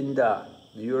Govinda.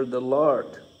 You are the Lord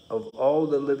of all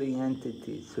the living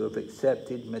entities who have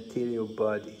accepted material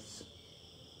bodies.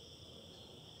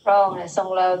 พระองค์เนี่ยทรง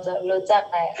เราจะรู้จัก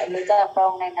พระอ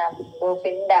งค์ในนามโก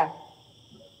วินดา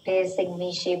ที่สิ่งมี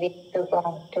ชีวิตทุก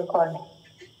คน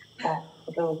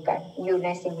รู้กันอยู่ใน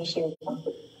สิ่งมีชีวิตของทุ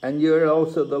กคน And you are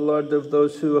also the Lord of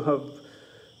those who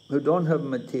don't have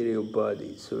material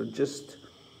bodies, who are just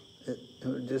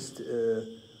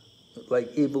like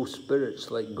evil spirits,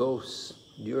 like ghosts.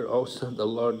 You are also the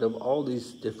Lord of all these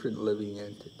different living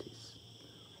entities.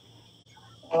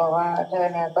 บอกว่าเธอ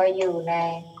เนี่ยก็อยู่ใน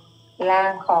ร่า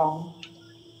งของ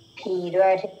ผีด้ว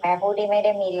ยถึงแม้ผู้ที่ไม่ไ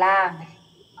ด้มีร่าง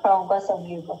พระองค์ก็ทรง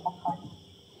อยู่กับพระองค์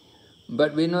But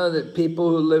we know that people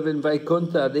who live in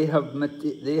Vaikuntha, they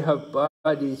have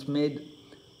bodies made.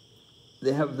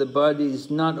 They have the bodies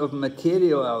not of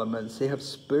material elements. They have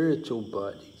spiritual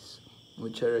bodies,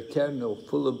 which are eternal,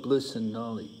 full of bliss and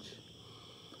knowledge.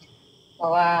 เพรา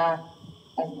ะว่า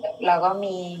เราก็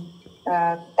มี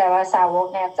แต่ว่าสาวก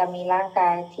เนี่ยจะมีร่างกา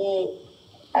ยที่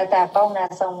แต่พระองค์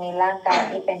ทรงมีร่างกาย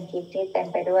ที่เป็นทิพย์ที่เต็ม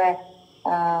ไปด้วย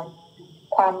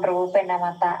ความรู้เป็นอม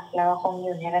ตะแล้วก็คงอ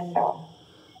ยู่ในรันดร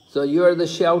So you are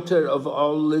the shelter of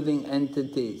all living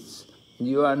entities.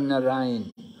 You are Narayan,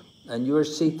 and you are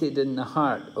seated in the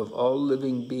heart of all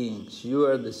living beings. You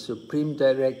are the supreme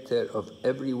director of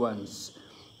everyone's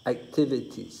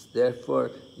activities.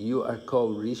 Therefore, you are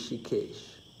called Rishikesh.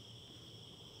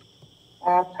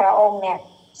 พระองค์เนี่ย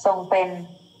ทรงเป็น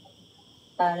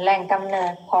แหล่งกำเนิ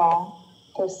ดของ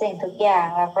ทุกสิ่งทุกอย่าง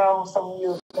และพระองค์ทรงอ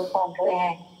ยู่ทุกคนทุกแ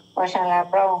ห่งเพราะฉะนั้น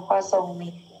พระองค์ก็ทรงมี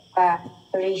ว่า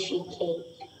Rishikesh.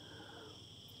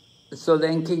 So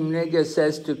then King Nṛga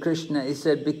says to Krishna, he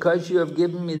said, because you have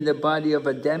given me the body of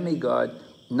a demigod,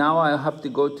 now I have to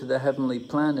go to the heavenly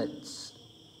planets.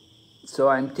 So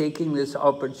I'm taking this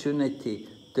opportunity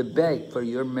to beg for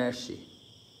your mercy.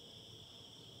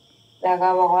 แล้วก็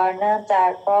บอกว่าเนื่องจาก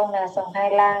พระองค์ทรงให้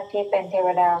ร่างที่เป็นเทว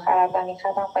ดาค่ะแล้วตอนนี้ข้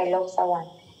าต้องไปโลกสวรร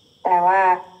ค์แต่ว่า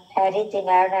แท้ที่จริง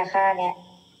แล้วข้าเนี่ย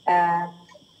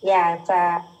อยากจะ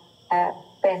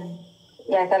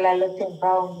ระลึกถึงพร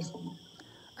ะองค์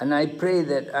And I pray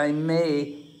that I may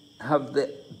have the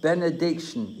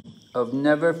benediction of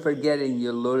never forgetting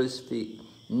your lotus feet,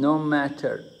 no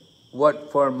matter what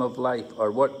form of life or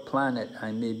what planet I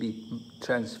may be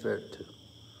transferred to.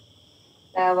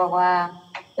 แล้วบอกว่า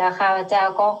แล้วข้าพเจ้า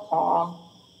ก็ขอ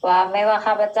ว่าไม่ว่า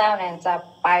ข้าพเจ้าเนี่ยจะ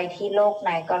ไปที่โลกไห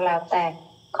นก็แล้วแต่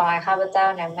ขอให้ข้าพเจ้า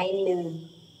เนี่ยไม่ลืม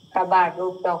พระบาทรู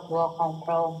ปดอกบัวของพ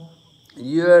ระองค์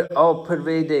You're all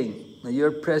pervading.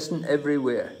 You're present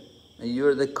everywhere.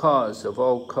 You're the cause of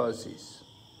all causes.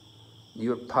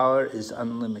 Your power is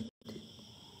unlimited.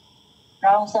 พร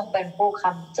ะองค์ทรงเป็นผู้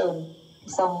ค้ำจุน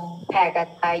ทรงแผ่กระ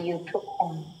จายอยู่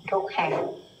ทุกแห่ง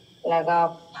แล้วก็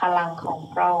พลังของ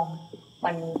พระองค์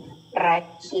มันไ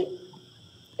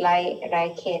ร้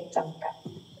เขตจำกัด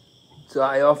So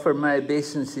I offer my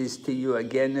obeisances to you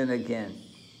again and again.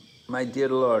 My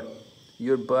dear Lord,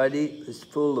 your body is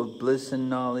full of bliss and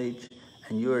knowledge,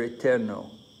 and you are eternal.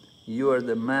 You are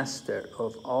the master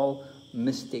of all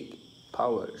mystic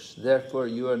powers. Therefore,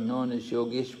 you are known as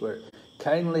Yogeshwar.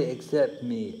 Kindly accept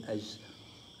me as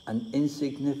an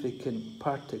insignificant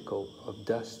particle of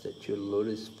dust at your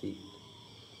lotus feet.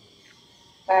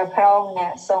 พระองค์เนี่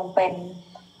ยทรงเป็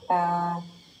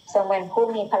นผู้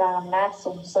มีพลังอำนาจ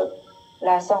สูงสุดแล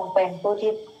ะทรงเป็นผู้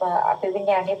ที่อภิวิญ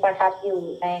ญาณที่ประทับอยู่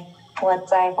ในหัว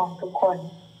ใจของทุกคน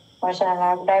เพราะฉะนั้นแล้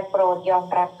วได้โปรดยอม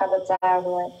รับข้าพเจ้า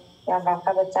ด้วยยอมรับ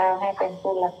ข้าพเจ้าให้เป็น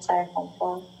ผู้รับใช้ของพระ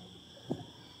องค์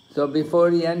So before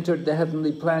he entered the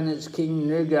heavenly planets, King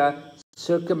Nṛga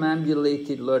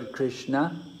circumambulated Lord Krishna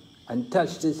and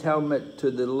touched his helmet to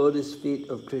the lotus feet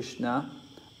of Krishna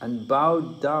and bowed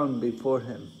down before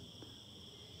him.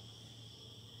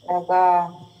 แล้ว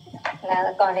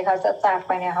ก่อนที่เขาจะจากไ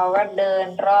ปเนี่ยเขาก็เดิน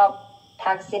รอบ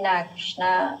ทักษิณาคริชน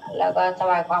าแล้วก็ถ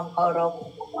วายความเคารพ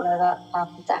แล้วก็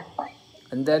จากไป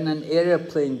And then an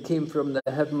aeroplane came from the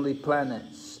heavenly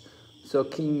planets. So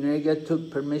King Nṛga took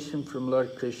permission from Lord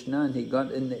Krishna and he got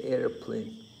in the aeroplane.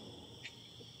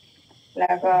 แ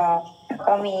ล้ว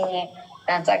ก็มี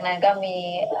หลังจากนั้นก็มี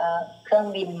เครื่อง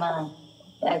บินมา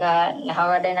แล้วเขา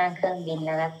ก็ได้นั่งเครื่องบินแ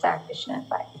ล้วก็จากคริชนา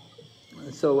ไป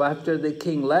So after the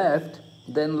king left,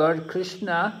 then Lord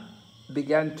Krishna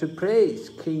began to praise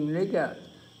King Nṛga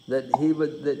that he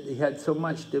had so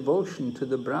much devotion to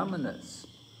the Brahmanas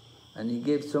and he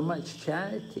gave so much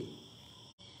charity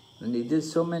and he did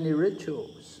so many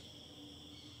rituals.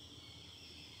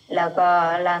 แล้วก็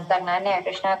หลังจากนั้นเนี่ยค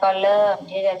ริชนาก็เริ่ม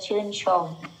ที่จะชื่นชม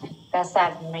กษัต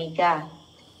ริย์นฤกา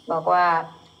บอกว่า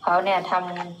เขาเนี่ยทำ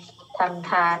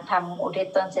ทานทำอุทิศ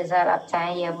ตนเสียสละรับใช้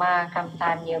เยอะมากทำท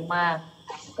านเยอะมาก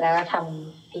แล้วก็ท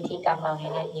ำพิธีกรรมเหล่านี้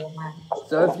เยอะมาก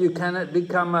So if you cannot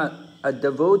become a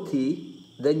devotee,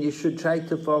 then you should try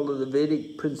to follow the Vedic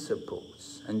principles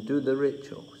and do the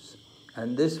rituals, and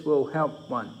this will help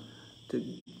one to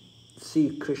see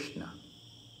Krishna.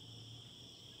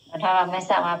 ถ้าเราไม่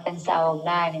สามารถเป็นสาวก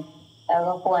ได้เนี่ยเรา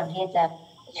ก็ควรที่จะ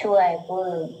ช่วยผู้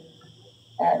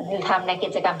ทำในกิ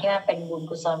จกรรมที่มันเป็นบุญ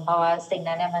กุศลเพราะว่าสิ่ง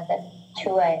นั้นเนี่ยมันจะ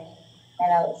ช่วยให้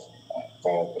เราเจ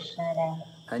อคริชนาได้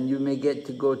And you may get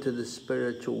to go to the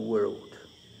spiritual world.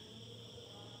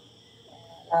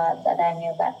 จะได้มี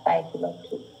โอกาสไปที่โลก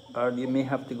ทิพย์ Or you may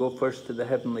have to go first to the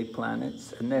heavenly planets,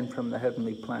 and then from the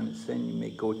heavenly planets, then you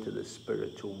may go to the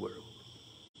spiritual world.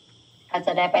 อาจจ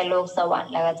ะได้ไปโลกสวรร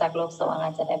ค์แล้วก็จากโลกสวรรค์อ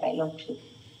าจจะได้ไปโลกทิพย์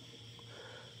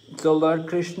So Lord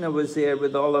Krishna was there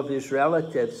with all of his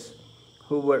relatives,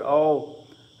 who were all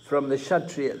from the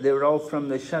Kshatriya. They were all from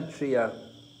the Kshatriya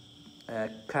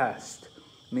caste.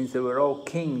 It means they were all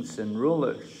kings and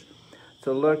rulers. So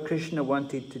Lord Krishna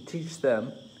wanted to teach them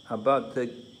about the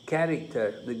character,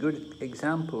 the good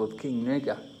example of King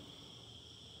Nṛga.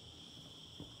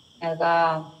 แล้วก็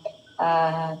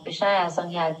คริชนาทรง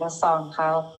อยากจะสอนเขา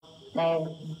ใน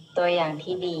ตัวอย่าง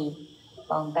ที่ดีข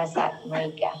องกษัตริย์น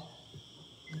ฤกา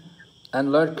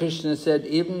And Lord Krishna said,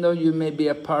 even though you may be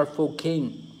a powerful king,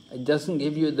 it doesn't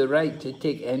give you the right to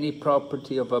take any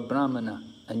property of a Brahmana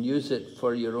and use it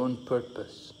for your own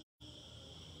purpose.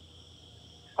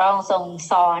 พระองค์ทรง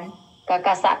สอนกับก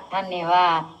ษัตริย์ท่านนี้ว่า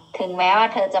ถึงแม้ว่า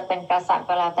เธอจะเป็นกษัตริย์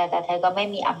ก็แล้วแต่เธอก็ไม่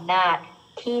มีอำนาจ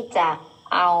ที่จะ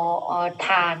เอาท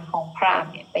านของพราหม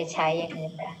ณ์ไปใช้อย่างอื่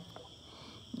นได้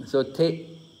So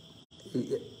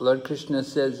Lord Krishna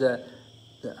says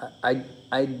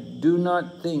I do not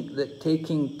think that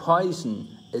taking poison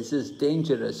is as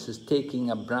dangerous as taking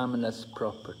a brahmana's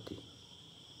property.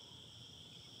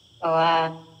 เพราะว่า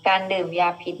การดื่มยา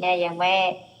พิษเนี่ยยังไม่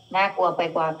น่ากลัวไป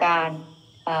กว่าการ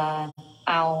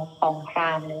เอาของพร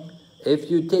าหมณ์เลย If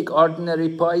you take ordinary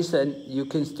poison, you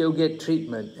can still get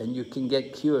treatment and you can get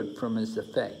cured from its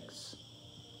effects.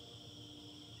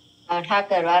 ถ้า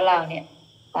เกิดว่าเราเนี่ย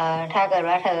ถ้าเกิด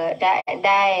ว่าเธอไ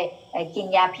ด้กิน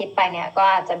ยาพิษไปเนี่ยก็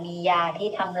อาจจะมียาที่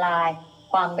ทำลาย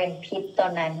ความเป็นพิษตัว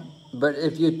นั้น But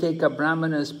if you take a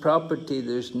brahmana's property,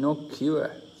 there's no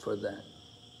cure for that.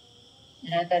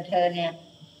 แต่เธอเนี่ย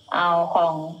เอาขอ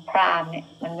งพราหมณ์เนี่ย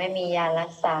มันไม่มียารั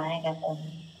กษาให้กับตน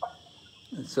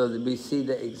So we see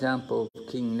the example of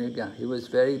King Nṛga. He was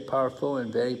very powerful and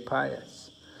very pious,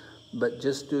 but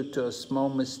just due to a small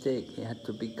mistake, he had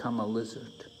to become a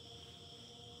lizard.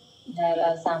 เร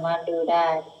าสามารถดูได้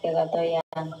เกี่ยวกับตัวอย่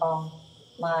างของ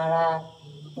มารา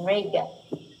เริกะ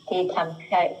ที่ทำแ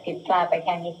ค่ผิดพลาดไปแ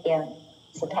ค่นิดเดียว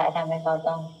สุดท้ายทำให้เขา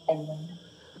ต้องเป็น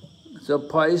So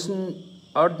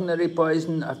ordinary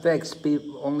poison affects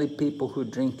only people who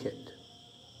drink it.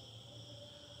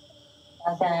 เพร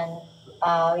าะฉะนั้น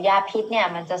ยาพิษเนี่ย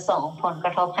มันจะส่งผลกร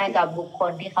ะทบให้กับบุคค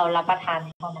ลที่เขารับประทาน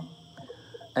เท่านั้น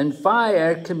And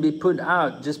fire can be put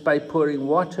out just by pouring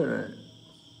water in it.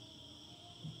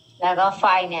 แล้วก็ไฟ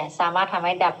เนี่ยสามารถทำใ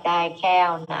ห้ดับได้แค่เอ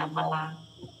าน้ำมาล้าง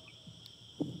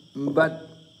But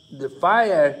the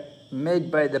fire made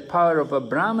by the power of a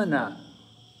brahmana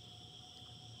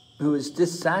who is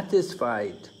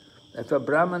dissatisfied, if a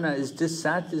brahmana is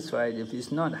dissatisfied, if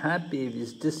he's not happy, if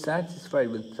he's dissatisfied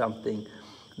with something,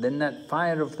 then that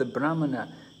fire of the brahmana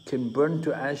can burn to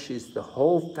ashes the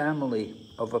whole family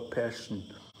of a person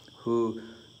who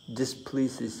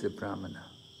displeases the brahmana.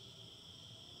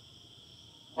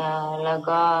 แล้ว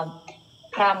ก็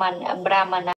บรา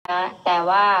หมณะแต่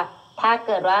ว่าถ้าเ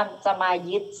กิดว่าจะมา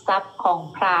ยึดทรัพย์ของ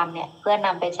พราหมณ์เนี่ยเพื่อน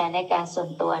ำไปใช้ในการส่วน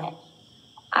ตัวเนี่ย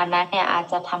อันนั้นเนี่ยอาจ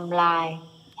จะทำลาย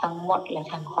ทั้งหมดและ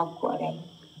ทั้งครอบครัวได้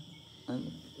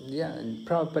Yeah, and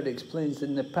Prabhupada explains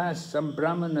in the past, some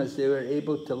brahmanas, they were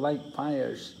able to light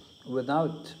fires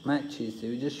without matches. They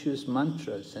would just use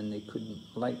mantras and they couldn't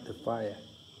light the fire.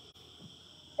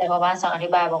 แต่พระบาทสอนอธิ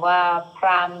บายบอกว่าพร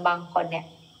าหมณ์บางคนเนี่ย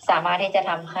สามารถที่จะ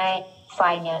ทำให้ไฟ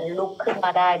เนี่ยลุกขึ้นม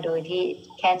าได้โดยที่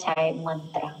แค่ใช้มัน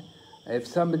ตรา If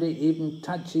somebody even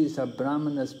touches a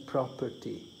brahmana's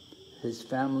property, his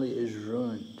family is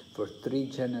ruined for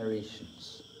 3 generations.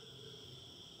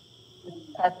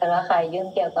 ถ้าเกิดว่าใครยุ่ง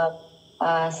เกี่ยวกับ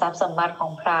ทรัพย์สมบัติขอ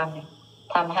งพราหมณ์เนี่ย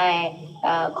ทำให้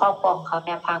ครอบครัวของเขาเ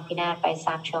นี่ยพังพินาศไป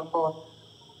3 ชั่วโคตร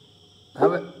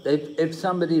If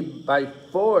somebody by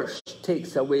force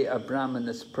takes away a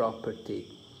brahmana's property,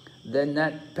 then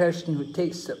that person who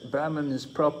takes a brahmana's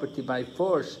property by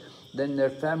force, then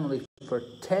their family for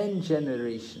 10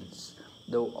 generations,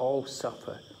 they'll all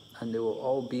suffer and they will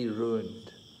all be ruined.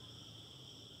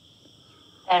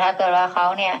 แต่ถ้าเกิดว่าเขา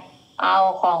เนี่ยเอา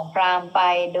ของพราหมณ์ไป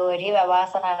โดยที่แบบว่า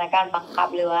สถานการณ์บังคับ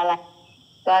หรืออะไร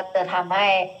ก็จะทำให้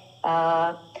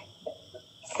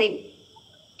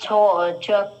10 เ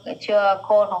ชื้อโค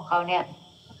ตรของเขาเนี่ย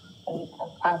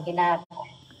พังพินาศ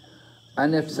And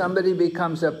if somebody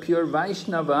becomes a pure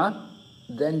Vaishnava,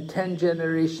 then 10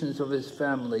 generations of his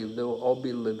family, they will all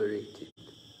be liberated.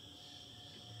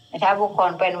 ถ้าบุคค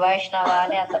ลเป็นไวชนวะ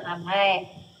เนี่ยจะทำให้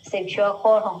10 ชั่วโค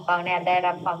ตรของเขาเนี่ยได้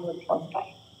รับความหลุดพ้นไป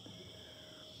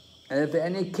And if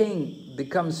any king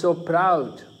becomes so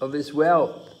proud of his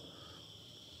wealth,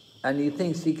 and he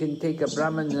thinks he can take a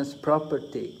brahmana's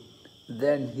property,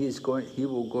 then he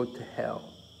will go to hell.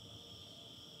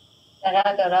 แต่ถ้า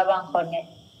เกิดว่าบางคนเนี่ย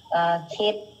คิ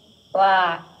ดว่า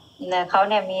เขา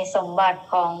เนี่ยมีสมบัติ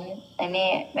ของอันนี้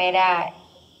ไม่ได้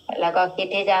แล้วก็คิด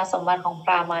ที่จะสมบัติของพ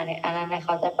ราหมณ์มาเนี่ยอันนั้นเข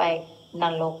าจะไปน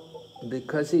รก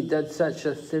Because he did such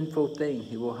a sinful thing,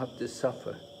 he will have to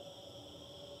suffer.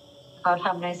 เขาท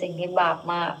ำในสิ่งที่บาป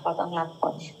มากเขาต้องรับผ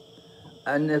ล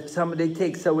And if somebody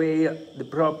takes away the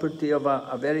property of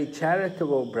a very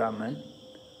charitable Brahmin,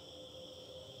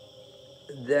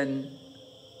 then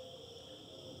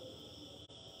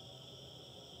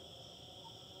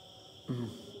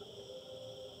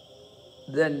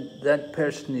that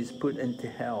person is put into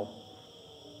hell.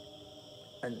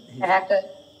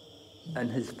 And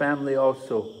his family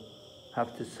also have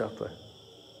to suffer.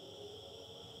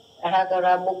 ถ้าเกิด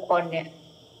ว่าบุคคลเนี่ย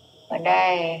ได้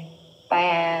ไป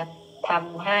ท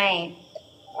ำให้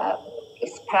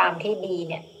พราหมณ์ที่ดี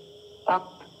เนี่ยต้อง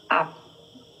อับ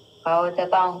เขาจะ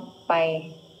ต้องไป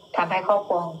ทำให้ครอบค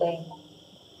รัวของตัวเอง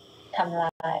ทำลา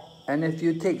ย And if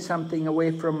you take something away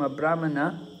from a brahmana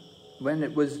when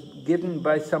it was given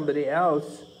by somebody else,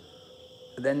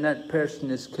 then that person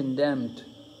is condemned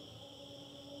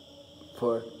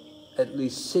for at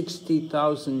least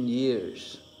 60,000 years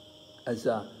as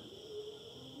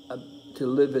to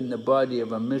live in the body of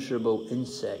a miserable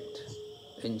insect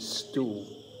in stool.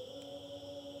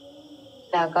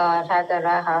 แล้วก็ถ้าเกิด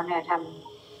ว่าเขาเนี่ยท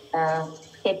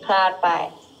ำผิดพลาดไป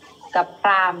กับพ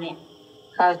ราหมณ์เนี่ย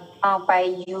เขาเอาไป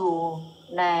อยู่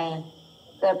ใน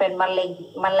เกิดเป็น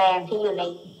แมลงที่อยู่ใน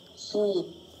ขี้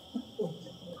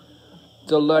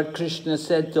So Lord Krishna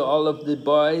said to all of the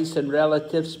boys and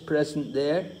relatives present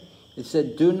there, he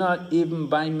said, do not even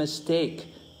by mistake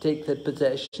take the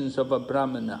possessions of a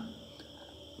brahmana.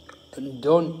 And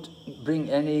don't bring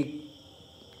any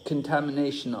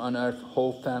contamination on our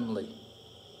whole family.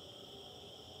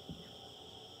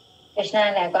 คริชนา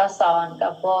เนี่ยก็สอนกั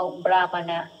บพวกบราหม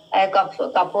ณะกั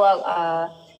บพวก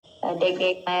เ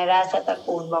ด็กๆในราชตระ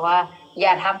กูลบอกว่าอย่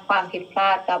าทำความผิดพลา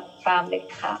ดกับพราหมณ์เด็ด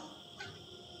ขาด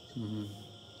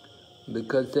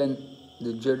Because then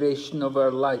the duration of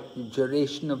our life, the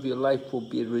duration of your life will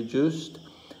be reduced,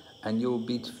 and you will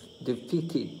be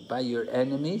defeated by your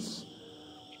enemies,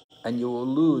 and you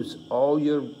will lose all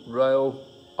your royal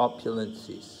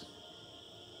opulences.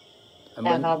 And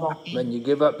when you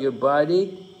give up your body,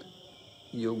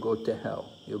 you'll go to hell.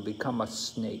 You'll become a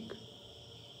snake.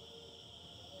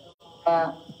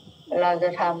 เราจะ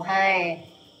ทำให้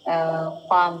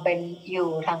ความเป็นอยู่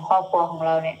ทางครอบครัวของเ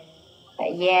ราเนี่ย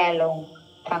แย่ลง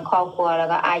ทางครอบครัวแล้ว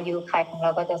ก็อายุขัยของเร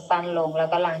าก็จะสั้นลงแล้ว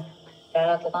ก็แล้วเ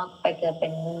ราจะต้องไปเกิดเป็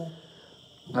นงู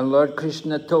And Lord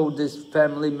Krishna told his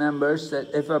family members that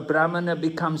if a brahmana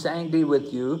becomes angry with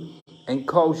you and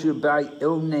calls you by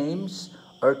ill names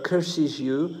or curses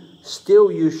you, still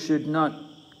you should not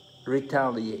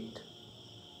retaliate.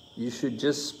 You should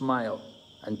just smile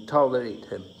and tolerate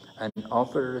him and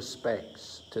offer respects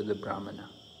to the brahmana.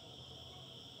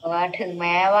 ว่าถึงแ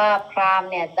ม้ว่าพราหมณ์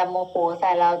เนี่ยจะโมโหใส่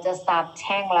เราจะสาปแ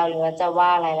ช่งเราหรือว่าจะว่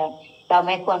าอะไรเราไ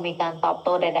ม่ควรมีการตอบโ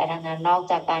ต้ใดๆทั้งนั้นนอก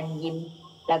จากการยิ้ม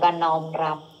แล้วก็น้อม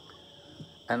รับ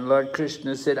And Lord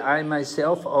Krishna said, I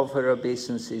myself offer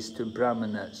obeisances to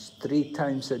brahmanas 3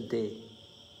 times a day.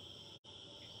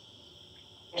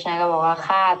 คริชนาก็บอกว่า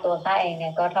ข้าเองเนี่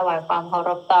ยก็ถวายความเคาร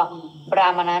พต่อบรา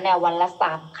หมณะเนี่ยวันละ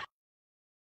3 ครั้ง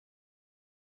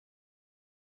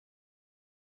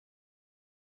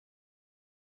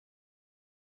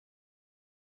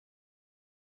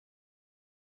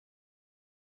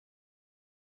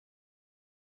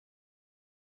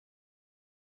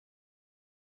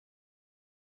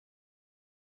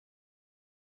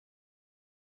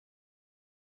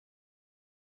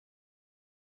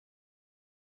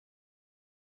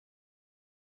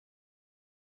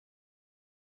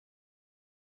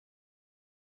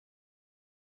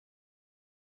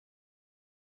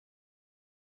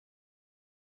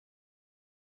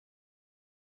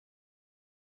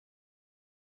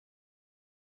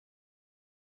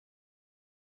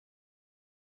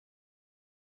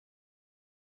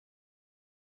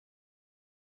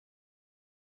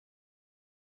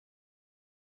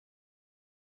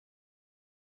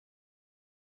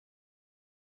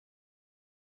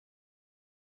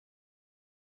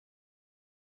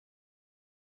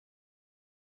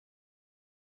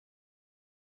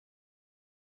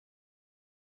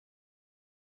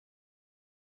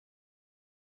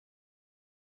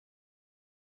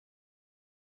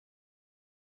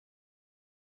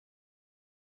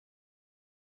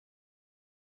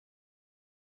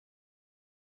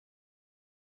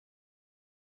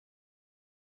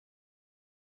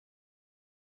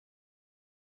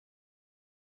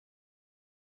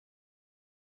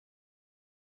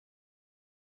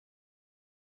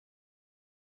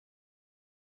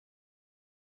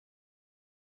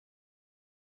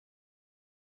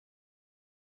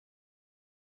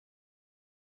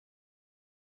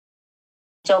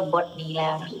จบบทนี้แ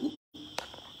ล้ว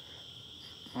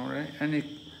All right.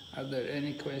 Are there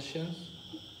any questions?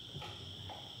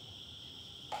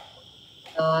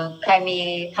 ใครมี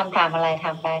คำถามอะไรถ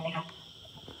ามได้นะคะ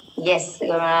Yes,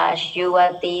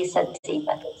 Shivati Satsi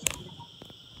Patusi.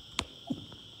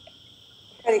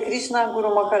 Hare Krishna, Guru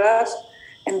Maharaj,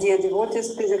 and dear devotees,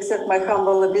 please accept my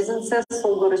humble obeisances.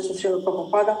 All glory to Srila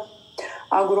Prabhupada.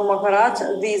 Guru Maharaj,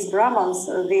 these Brahmins,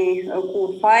 they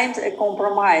could find a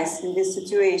compromise in this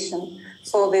situation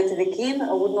so that the king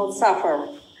would not suffer.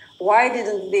 Why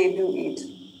didn't they do it?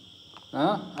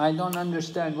 I don't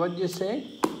understand. What did you say?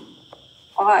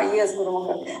 Yes, Guru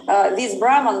Maharaj. These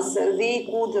Brahmins, they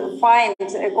could find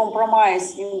a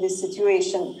compromise in this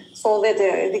situation so that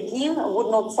the king would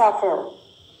not suffer.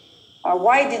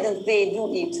 Why didn't they do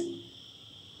it?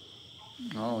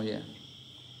 Oh, yeah.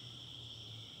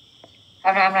 ค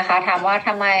ำถามนะคะถามว่าท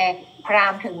ำไมพราห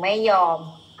มณ์ถึงไม่ยอม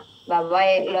แบบว่า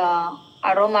อ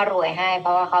ารมณ์มารวยให้เพร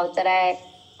าะว่าเขาจะได้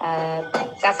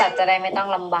กษัตริย์จะได้ไม่ต้อง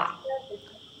ลำบาก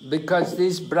Because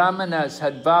these brahmanas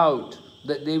had vowed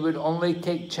that they would only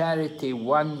take charity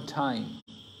one time.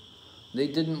 They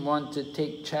didn't want to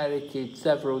take charity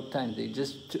several times.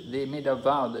 They made a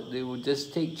vow that they would just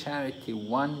take charity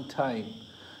one time.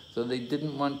 So they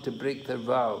didn't want to break their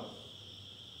vow.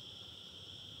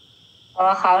 เพราะ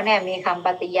ว่าเขาเนี่ยมีคำป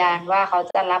ฏิญาณว่าเขา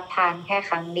จะรับทานแค่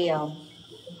ครั้งเดียว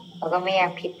เขาก็ไม่อยา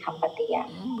กผิดคำปฏิญาณ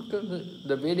Because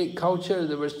the Vedic culture,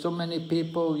 there were so many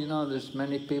people, you know, there's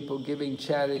many people giving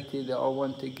charity, they all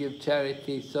want to give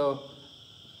charity, so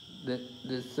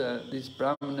these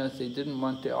brahmanas, they didn't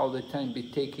want to all the time be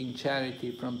taking charity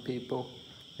from people.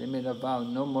 They made a vow,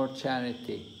 no more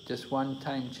charity, just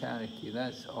one-time charity,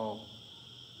 that's all.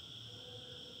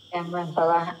 เหมือนกับ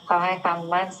ว่าเขาให้ค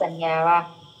ำมั่นสัญญาว่า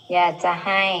อยากจะใ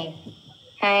ห้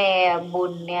บุ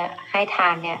ญเนี่ยให้ทา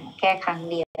นเนี่ยแค่ครั้ง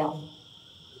เดียว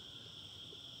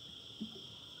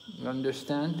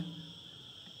Understand?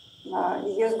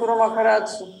 Yes, Guru Maharaj.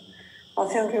 Well,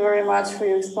 thank you very much for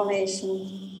your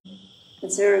explanation.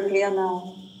 It's very clear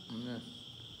now.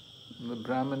 The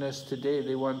brahmanas today,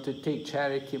 they want to take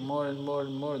charity more and more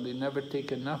and more. They never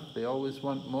take enough. They always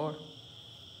want more.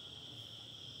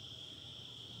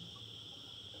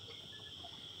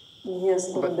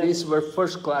 Yes, but these were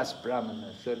first-class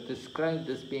brahmanas. They're described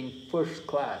as being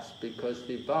first-class because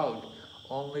they vowed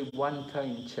only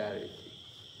one-time charity.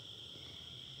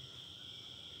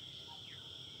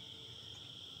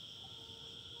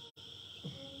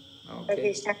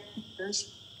 Okay.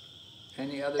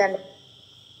 Any other?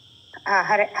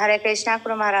 Hare Krishna,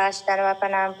 Guru Maharaj.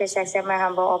 Dharma please accept my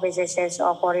humble obeisances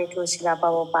of glory to Srila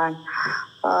Prabhupada.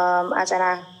 อาจาร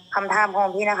ย์คำถามของ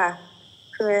พี่นะคะ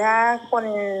คือถ้าคน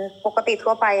ปกติ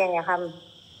ทั่วไปอย่างเงี้ยค่ะ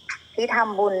ที่ท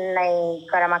ำบุญใน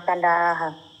กรรมกันดาค่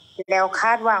ะแล้วค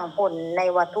าดหวังผลใน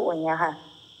วัตถุอย่างเงี้ยค่ะ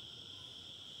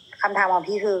คำถามของ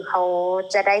พี่คือเขา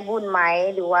จะได้บุญไหม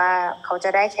หรือว่าเขาจะ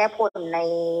ได้แค่ผลใน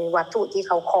วัตถุที่เ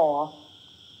ขาขอ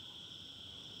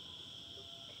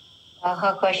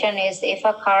Her question is, if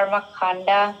a karma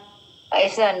kanda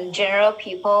is in general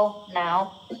people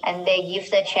now, and they give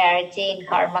the charity in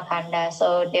karma kanda, so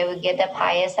they will get the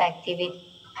pious activity,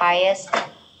 pious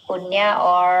punya,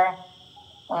 or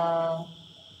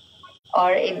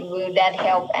will that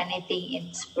help anything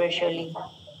in spiritually?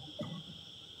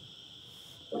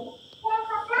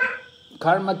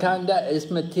 Karma kanda is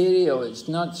material; it's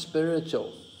not spiritual.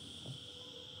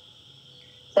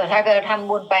 ส่วนถ้าเกิดทำ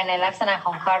บุญไปในลักษณะข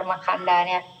องคาร์มาคันดาเ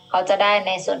นี่ยเขาจะได้ใ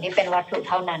นส่วนที่เป็นวัตถุ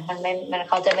เท่านั้น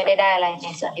เขาจะไม่ได้อะไรใน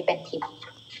ส่วนที่เป็นทิพย์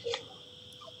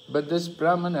But this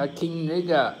Brahmana, King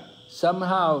Nṛga,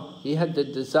 somehow he had the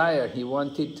desire, he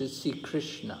wanted to see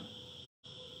Krishna.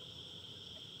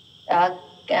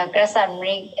 กษัตริย์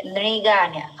นริกา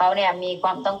เนี่ยเขาเนี่ยมีคว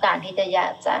ามต้องการที่จะอยา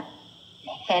กจะ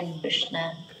เห็นคริชนา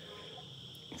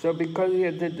So because he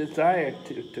had the desire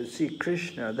to see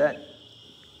Krishna, that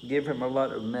gave him a lot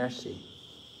of mercy.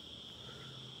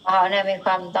 เขาเนี่ยมีค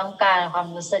วามต้องการความ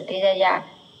รู้สึกที่จะอยาก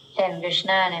เห็นคริช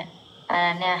นาเนี่ยอัน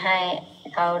นั้นเนี่ยให้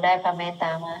เขาได้พระเมตต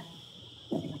ามา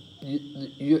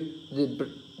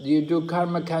You do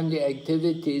karma kandi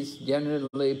activities,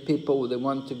 generally people, they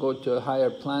want to go to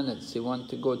higher planets, they want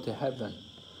to go to heaven.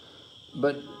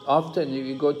 But often if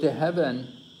you go to heaven,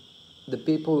 the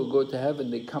people who go to heaven,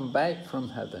 they come back from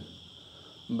heaven.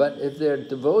 But if they're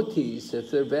devotees, if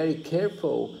they're very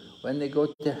careful, when they go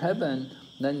to heaven,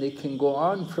 then they can go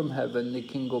on from heaven, they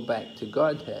can go back to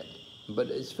Godhead. But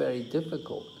it's very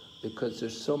difficult because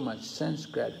there's so much sense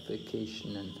gratification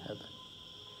in heaven.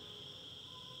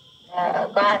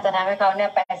 ก็อาจจะทำให้เขาเนี่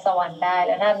ยไปสวรรค์ได้แ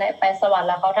ล้วถ้าไปสวรรค์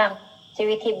แล้วเขาทำชี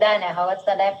วิตทิพย์ได้เนี่ยเขาก็จ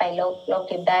ะได้ไปโลก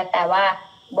ทิพย์ได้แต่ว่า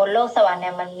บนโลกสวรรค์เ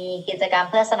นี่ยมันมีกิจกรรม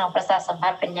เพื่อสนองประสาทสัมผั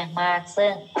สเป็นอย่างมากซึ่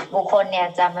งบุคคลเนี่ย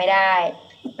จะไม่ไ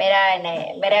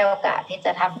ด้โอกาสที่จ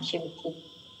ะทำชีวิตทิพย์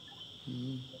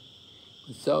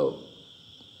So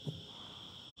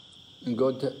go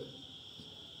to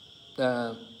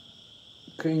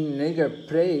King Nṛga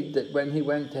prayed that when he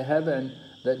went to heaven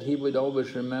that he would always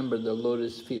remember the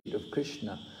lotus feet of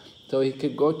Krishna. So he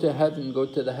could go to heaven, go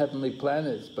to the heavenly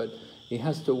planets, but he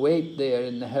has to wait there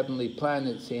in the heavenly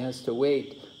planets. He has to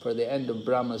wait for the end of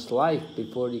Brahma's life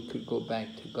before he could go back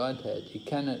to Godhead. He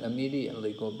cannot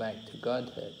immediately go back to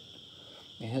Godhead.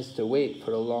 He has to wait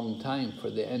for a long time for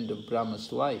the end of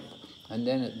Brahma's life. And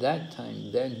then at that time,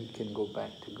 then he can go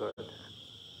back to God.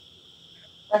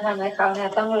 ก็ทำให้เขาเนี่ย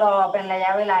ต้องรอเป็นระย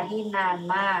ะเวลาที่นาน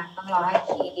มากต้องรอให้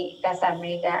กษัตริย์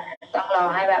มีการต้องรอ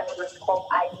ให้แบบครบ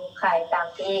อายุขัยตาม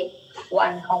ที่วั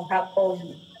นของพระพรหม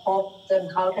ครบจน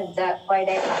เขาถึงจะค่อยไ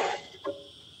ด้ไป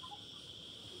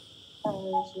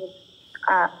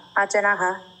อาจารย์นะค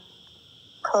ะ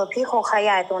พี่ขอข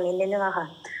ยายตรงนี้นิดนึงอะค่ะ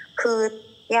คือ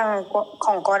อย่างข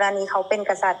องกรณีเขาเป็น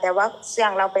กษัตริย์แต่ว่าอย่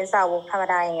างเราเป็นสาวกธรรม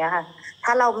ดาอย่างเงี้ยค่ะถ้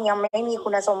าเรายังไม่มีคุ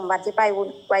ณสมบัติที่ไป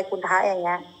ไวกุนทะอย่างเ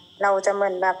งี้ยเราจะเหมื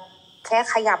อนแบบแค่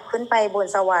ขยับขึ้นไปบน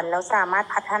สวรรค์แล้วสามารถ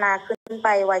พัฒนาขึ้นไป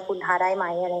ไวกุนทะได้ไหม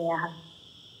อะไรเงี้ยค่ะ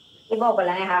ที่บอกไปแ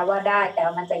ล้วนะคะว่าได้แต่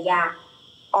ว่ามันจะยาก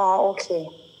อ๋อโอเค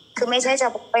คือไม่ใช่จะ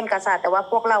เป็นกษัตริย์แต่ว่า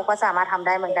พวกเราก็สามารถทำไ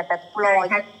ด้เหมือนกันแต่รอ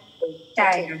ใช่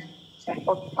ค่ะ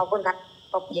ขอบคุณค่ะ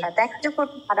ขอบคุณค่ะ Thank you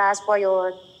for your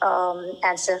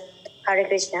answer Hare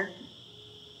Krishna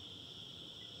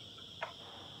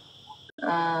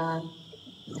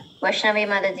Vaishnavi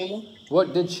Mataji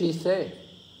What did she say?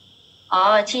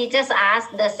 Oh, she just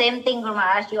asked the same thing from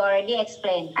us. You already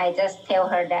explained. I just tell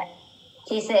her that.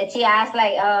 She asked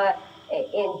like,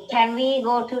 can we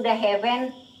go to the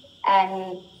heaven and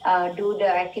do the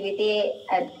activity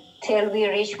till we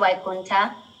reach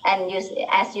Vaikuntha? And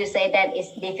as you say that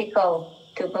it's difficult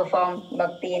to perform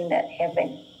bhakti in the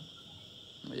heaven.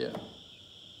 Yeah.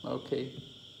 Okay.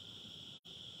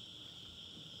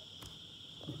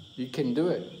 You can do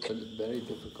it, but it's very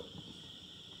difficult.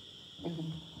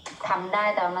 ทำได้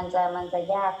แต่มันจะ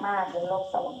ยากมากในโลก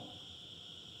สวรรค์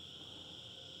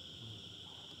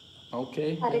Okay.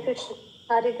 Hare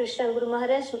Krishna Guru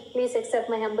Maharaj, please accept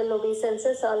my humble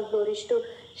obeisances. All glories to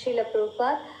Srila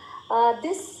Prabhupada.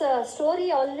 This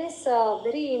story always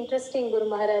very interesting, Guru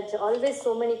Maharaj. Always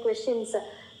so many questions.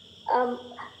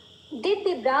 Did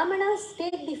the Brahmanas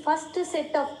take the first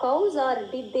set of cows or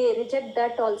did they reject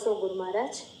that also, Guru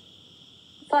Maharaj?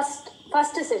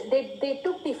 First set. They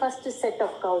took the first set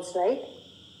of cows, right?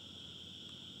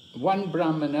 One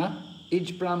Brahmana,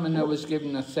 each Brahmana was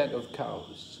given a set of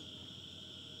cows.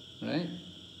 Right?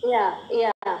 Yeah.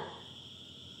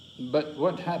 But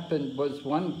what happened was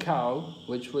one cow,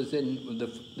 which was in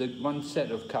the one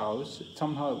set of cows,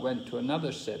 somehow it went to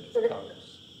another set of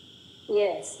cows.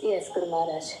 Yes, Guru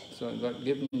Maharaj. So it got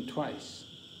given twice.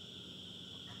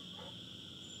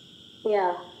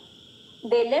 Yeah.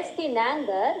 They left in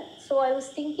anger, so I was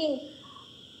thinking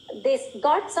they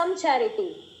got some charity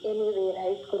anyway,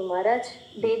 right, Guru Maharaj?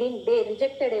 They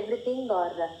rejected everything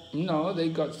or? No, they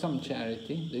got some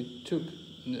charity. They took,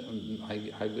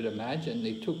 I would imagine,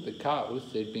 they took the cows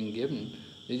they'd been given.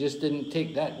 They just didn't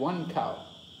take that one cow.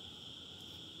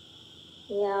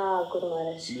 Yeah, Guru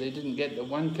Maharaj. They didn't get the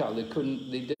one cow. They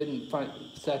didn't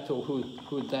settle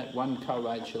who that one cow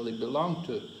actually belonged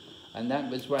to. And that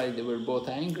was why they were both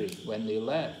angry when they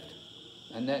left.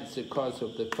 And that's the cause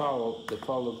of the fall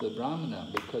of the Brahmana,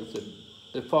 because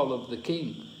the fall of the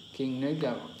king. King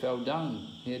Nṛga fell down.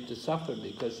 He had to suffer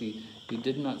because he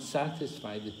did not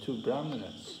satisfy the two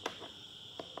Brahmanas.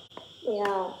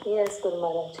 Yeah, yes, Guru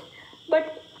Maharaj.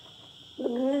 But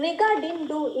Nṛga didn't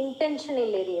do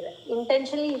intentionally.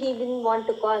 Intentionally, he didn't want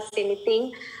to cause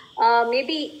anything.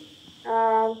 Maybe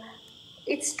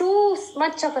it's too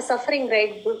much of a suffering,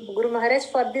 right, Guru Maharaj?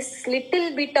 For this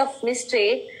little bit of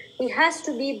mistake, he has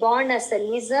to be born as a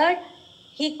lizard.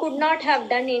 He could not have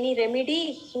done any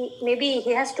remedy. Maybe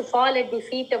he has to fall at the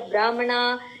feet of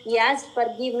Brahmana. He asked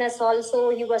forgiveness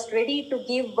also. He was ready to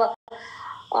give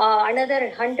another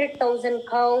 100,000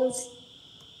 cows.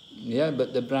 Yeah,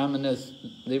 but the Brahmanas,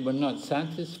 they were not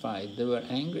satisfied. They were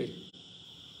angry.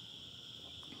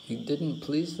 He didn't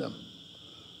please them.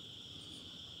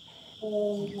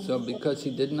 So because he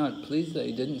did not please them,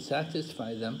 he didn't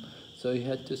satisfy them, so he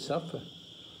had to suffer.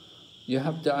 You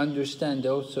have to understand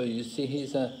also, you see,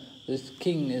 this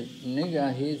king,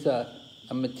 Nṛga, he's a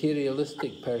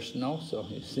materialistic person also,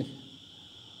 you see.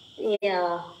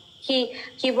 Yeah, he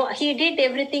did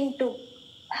everything to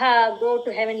go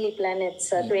to heavenly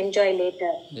planets to enjoy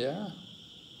later. Yeah.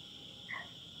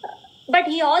 But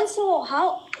he also,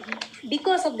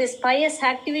 because of these pious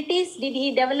activities, did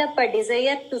he develop a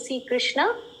desire to see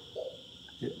Krishna?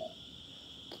 Yeah.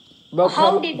 Well,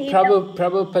 how did he?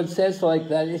 Prabhupada says like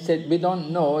that. He said we don't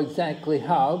know exactly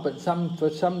how, but for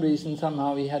some reason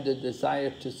somehow he had a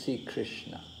desire to see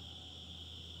Krishna.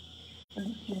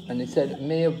 And he said it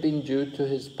may have been due to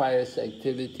his pious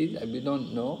activities. We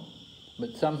don't know,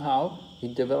 but somehow he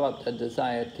developed a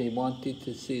desire. He wanted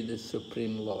to see the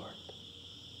Supreme Lord.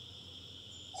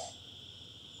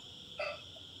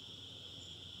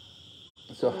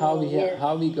 So how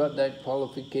he got that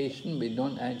qualification, we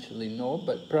don't actually know,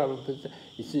 but Prabhupada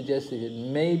he suggested it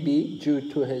may be due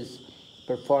to his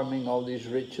performing all these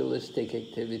ritualistic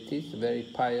activities, very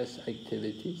pious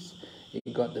activities,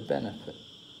 he got the benefit.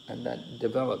 And that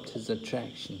developed his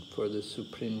attraction for the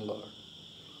Supreme Lord.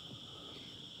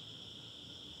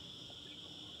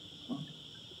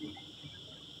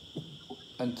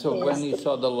 And so when he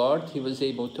saw the Lord, he was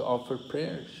able to offer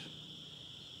prayers.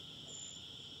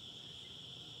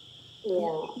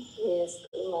 Yeah, yes,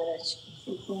 Maharaj.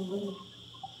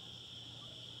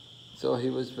 So he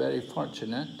was very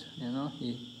fortunate, you know,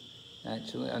 he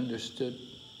actually understood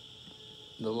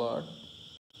the Lord.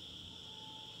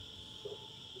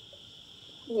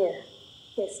 Yeah,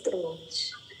 yes,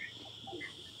 Maharaj.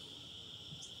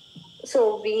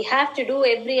 So we have to do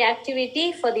every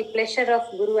activity for the pleasure of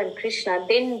Guru and Krishna,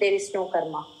 then there is no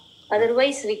karma.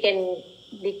 Otherwise we can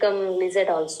become lizard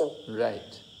also.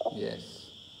 Right, yes.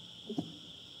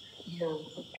 Yeah.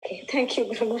 Okay, thank you,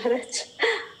 Guru Maharaj.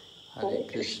 Hare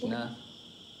Krishna.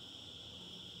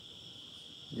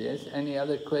 Yes, any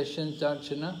other questions,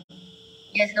 Archana?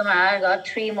 Yes, Guru Maharaj, I got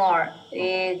 3 more.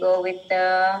 We go with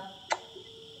the,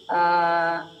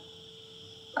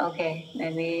 okay,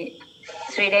 maybe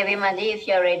Sri Devi Maji, if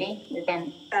you're ready, you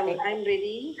can. I'm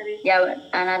ready. Yeah,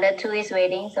 another 2 is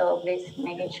waiting, so please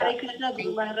make it short. Hare Krishna,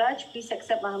 Guru Maharaj, please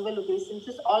accept my humble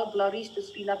obeisances. All glories to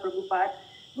Srila Prabhupada.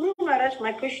 Guru Maharaj,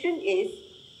 my question is,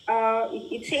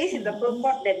 it says in the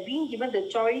purport that being given the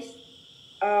choice,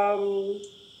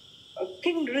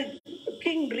 King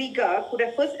Nṛga could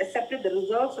have first accepted the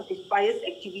results of his pious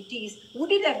activities.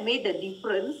 Would it have made a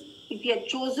difference if he had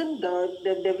chosen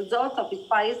the results of his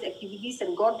pious activities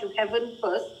and gone to heaven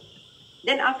first?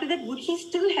 Then after that, would he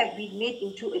still have been made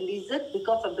into a lizard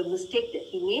because of the mistake that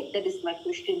he made? That is my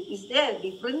question. Is there a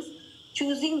difference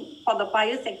choosing for the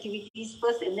pious activities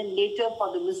first and then later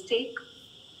for the mistake?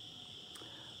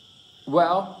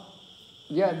 Well,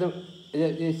 yeah,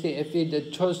 you see, if he'd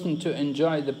had chosen to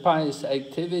enjoy the pious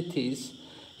activities,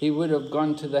 he would have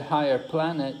gone to the higher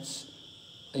planets.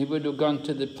 He would have gone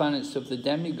to the planets of the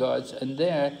demigods, and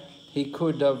there he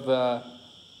could have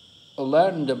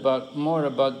learned more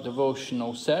about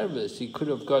devotional service. He could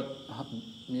have got,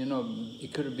 you know, he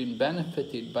could have been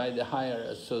benefited by the higher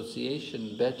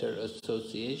association, better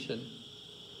association.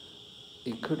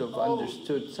 He could have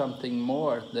understood something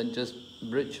more than just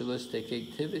ritualistic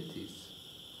activities.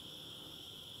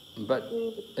 But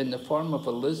in the form of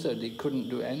a lizard, he couldn't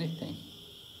do anything.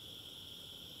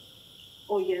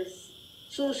 Oh yes.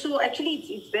 So actually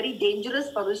it's very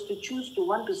dangerous for us to choose to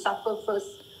want to suffer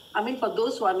first. I mean, for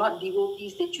those who are not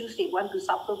devotees, they want to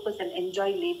suffer first and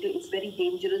enjoy later. It's very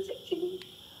dangerous actually.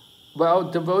 Well,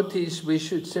 devotees, we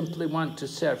should simply want to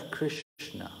serve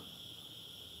Krishna.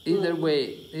 Either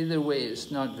way, it's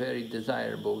not very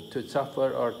desirable to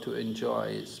suffer or to enjoy.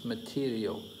 It's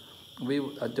material.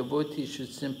 A devotee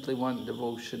should simply want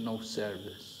devotional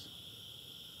service.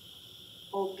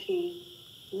 Okay.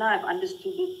 Now I've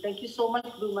understood it. Thank you so much,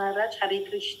 Guru Maharaj. Hare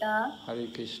Krishna. Hare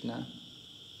Krishna.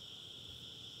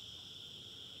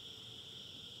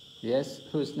 Yes,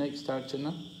 who's next,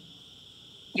 Archana?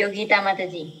 Yogita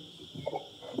Mataji.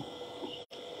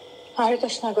 Hare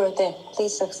Krishna, Gurudev.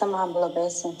 Please accept my humble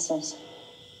obeisances.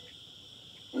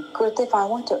 Gurudev, I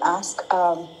want to ask,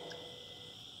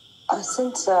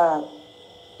 since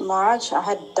Maharaj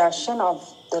had darshan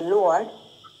of the Lord,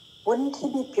 wouldn't he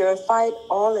be purified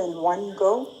all in one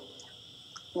go?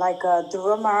 Like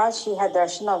Dhruva Maharaj, he had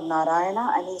darshan of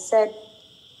Narayana, and he said,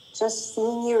 just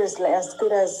seeing you is as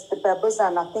good as the pebbles are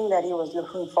nothing that he was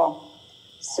looking for.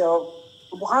 So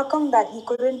how come that he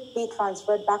couldn't be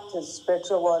transferred back to the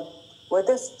spiritual world? Were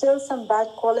there still some bad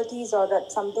qualities, or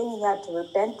that something he had to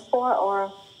repent for,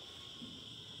 or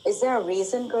is there a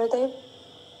reason, Gurudev?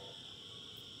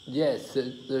 Yes,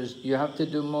 you have to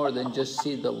do more than just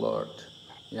see the Lord.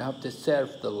 You have to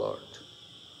serve the Lord.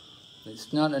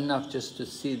 It's not enough just to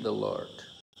see the Lord.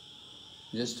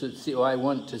 Just to see, oh, I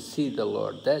want to see the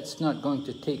Lord. That's not going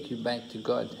to take you back to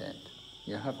Godhead.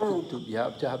 You have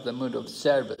to have the mood of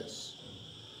service.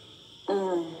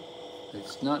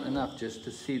 It's not enough just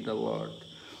to see the Lord.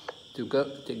 To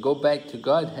go back to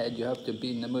Godhead, you have to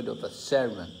be in the mood of a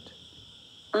servant.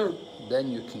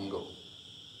 Then you can go.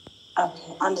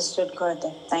 Okay, understood,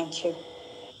 Gurudev. Thank you.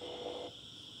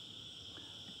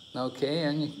 Okay,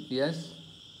 and yes,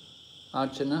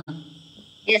 Archana?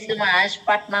 Yes, Maharaj,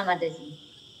 Patma Mataji.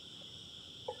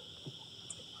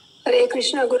 Hare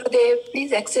Krishna, Gurudev.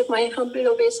 Please accept my humble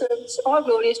obeisance. All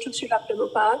glories to Srila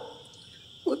Prabhupada.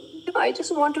 I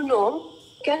just want to know,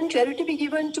 can charity be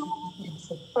given to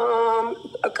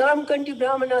a Karamkanti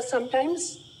Brahmana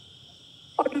sometimes?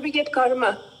 Or do we get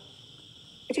karma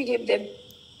if we give them?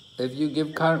 If you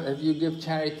give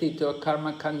charity to a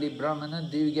karma kandi brahmana,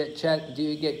 do you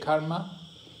get karma?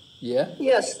 Yeah.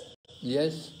 Yes.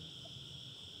 Yes.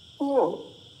 Oh.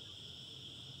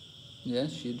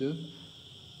 Yes, you do.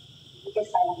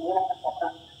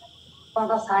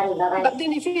 But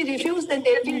then if we refuse, then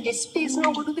they will displease,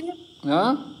 no Gurudev?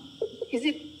 Huh? Is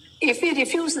it, if we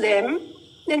refuse them,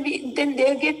 then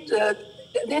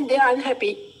they are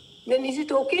unhappy. Then is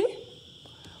it okay?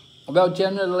 Well,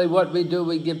 generally what we do,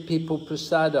 we give people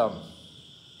prasadam.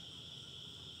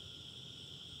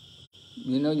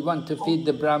 You know, you want to feed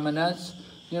the brahmanas,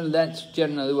 you know, that's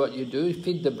generally what you do. You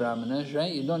feed the brahmanas,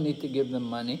 right? You don't need to give them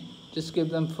money. Just give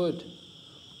them food,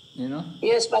 you know?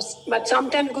 Yes, but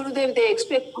sometimes, Gurudev, they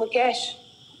expect cash.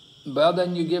 Well,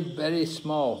 then you give very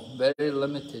small, very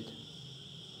limited.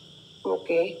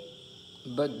 Okay.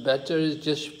 But better is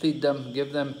just feed them,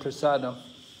 give them prasadam.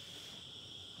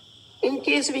 In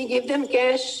case we give them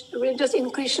cash, just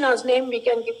in Krishna's name, we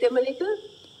can give them a little?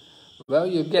 Well,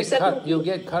 you get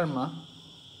karma.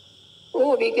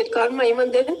 Oh, we get karma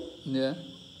even then? Yeah.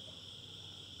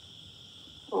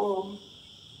 Oh.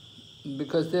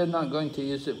 Because they're not going to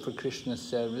use it for Krishna's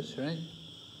service, right?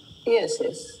 Yes,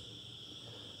 yes.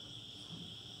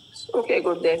 Okay,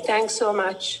 Gurudev, thanks so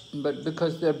much. But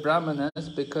because they're brahmanas,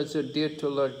 because they're dear to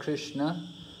Lord Krishna,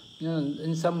 you know,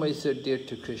 in some ways they're dear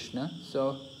to Krishna,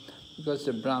 so because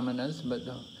they're brahmanas, but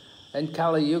in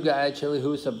Kali Yuga actually,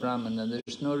 who's a brahmana?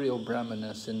 There's no real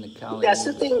brahmanas in the Kali Yuga. That's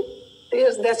the thing.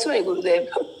 Yes, that's why,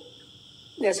 Gurudev.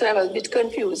 That's why I was a bit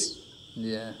confused.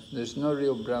 Yeah, there's no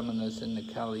real brahmanas in the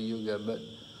Kali Yuga, but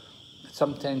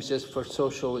sometimes just for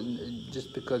social,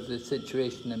 just because the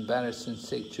situation, embarrassing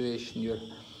situation,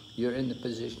 you're in the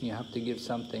position, you have to give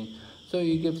something. So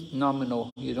you give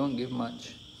nominal, you don't give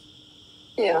much.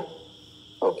 Yeah,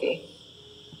 okay.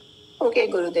 Okay,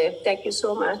 Gurudev, thank you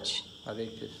so much. Hare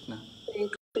Krishna. Hare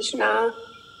Krishna.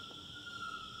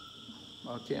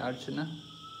 Okay, Archana?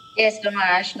 Yes,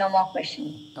 Maharaj, no more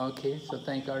questions. Okay, so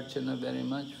thank Archana very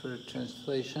much for the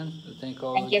translation. Thank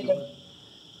all Thank of you.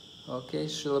 Okay,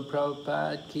 Srila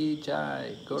Prabhupada ki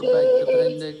jai. Gaur Bhakta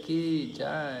Vrinda ki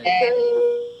jai.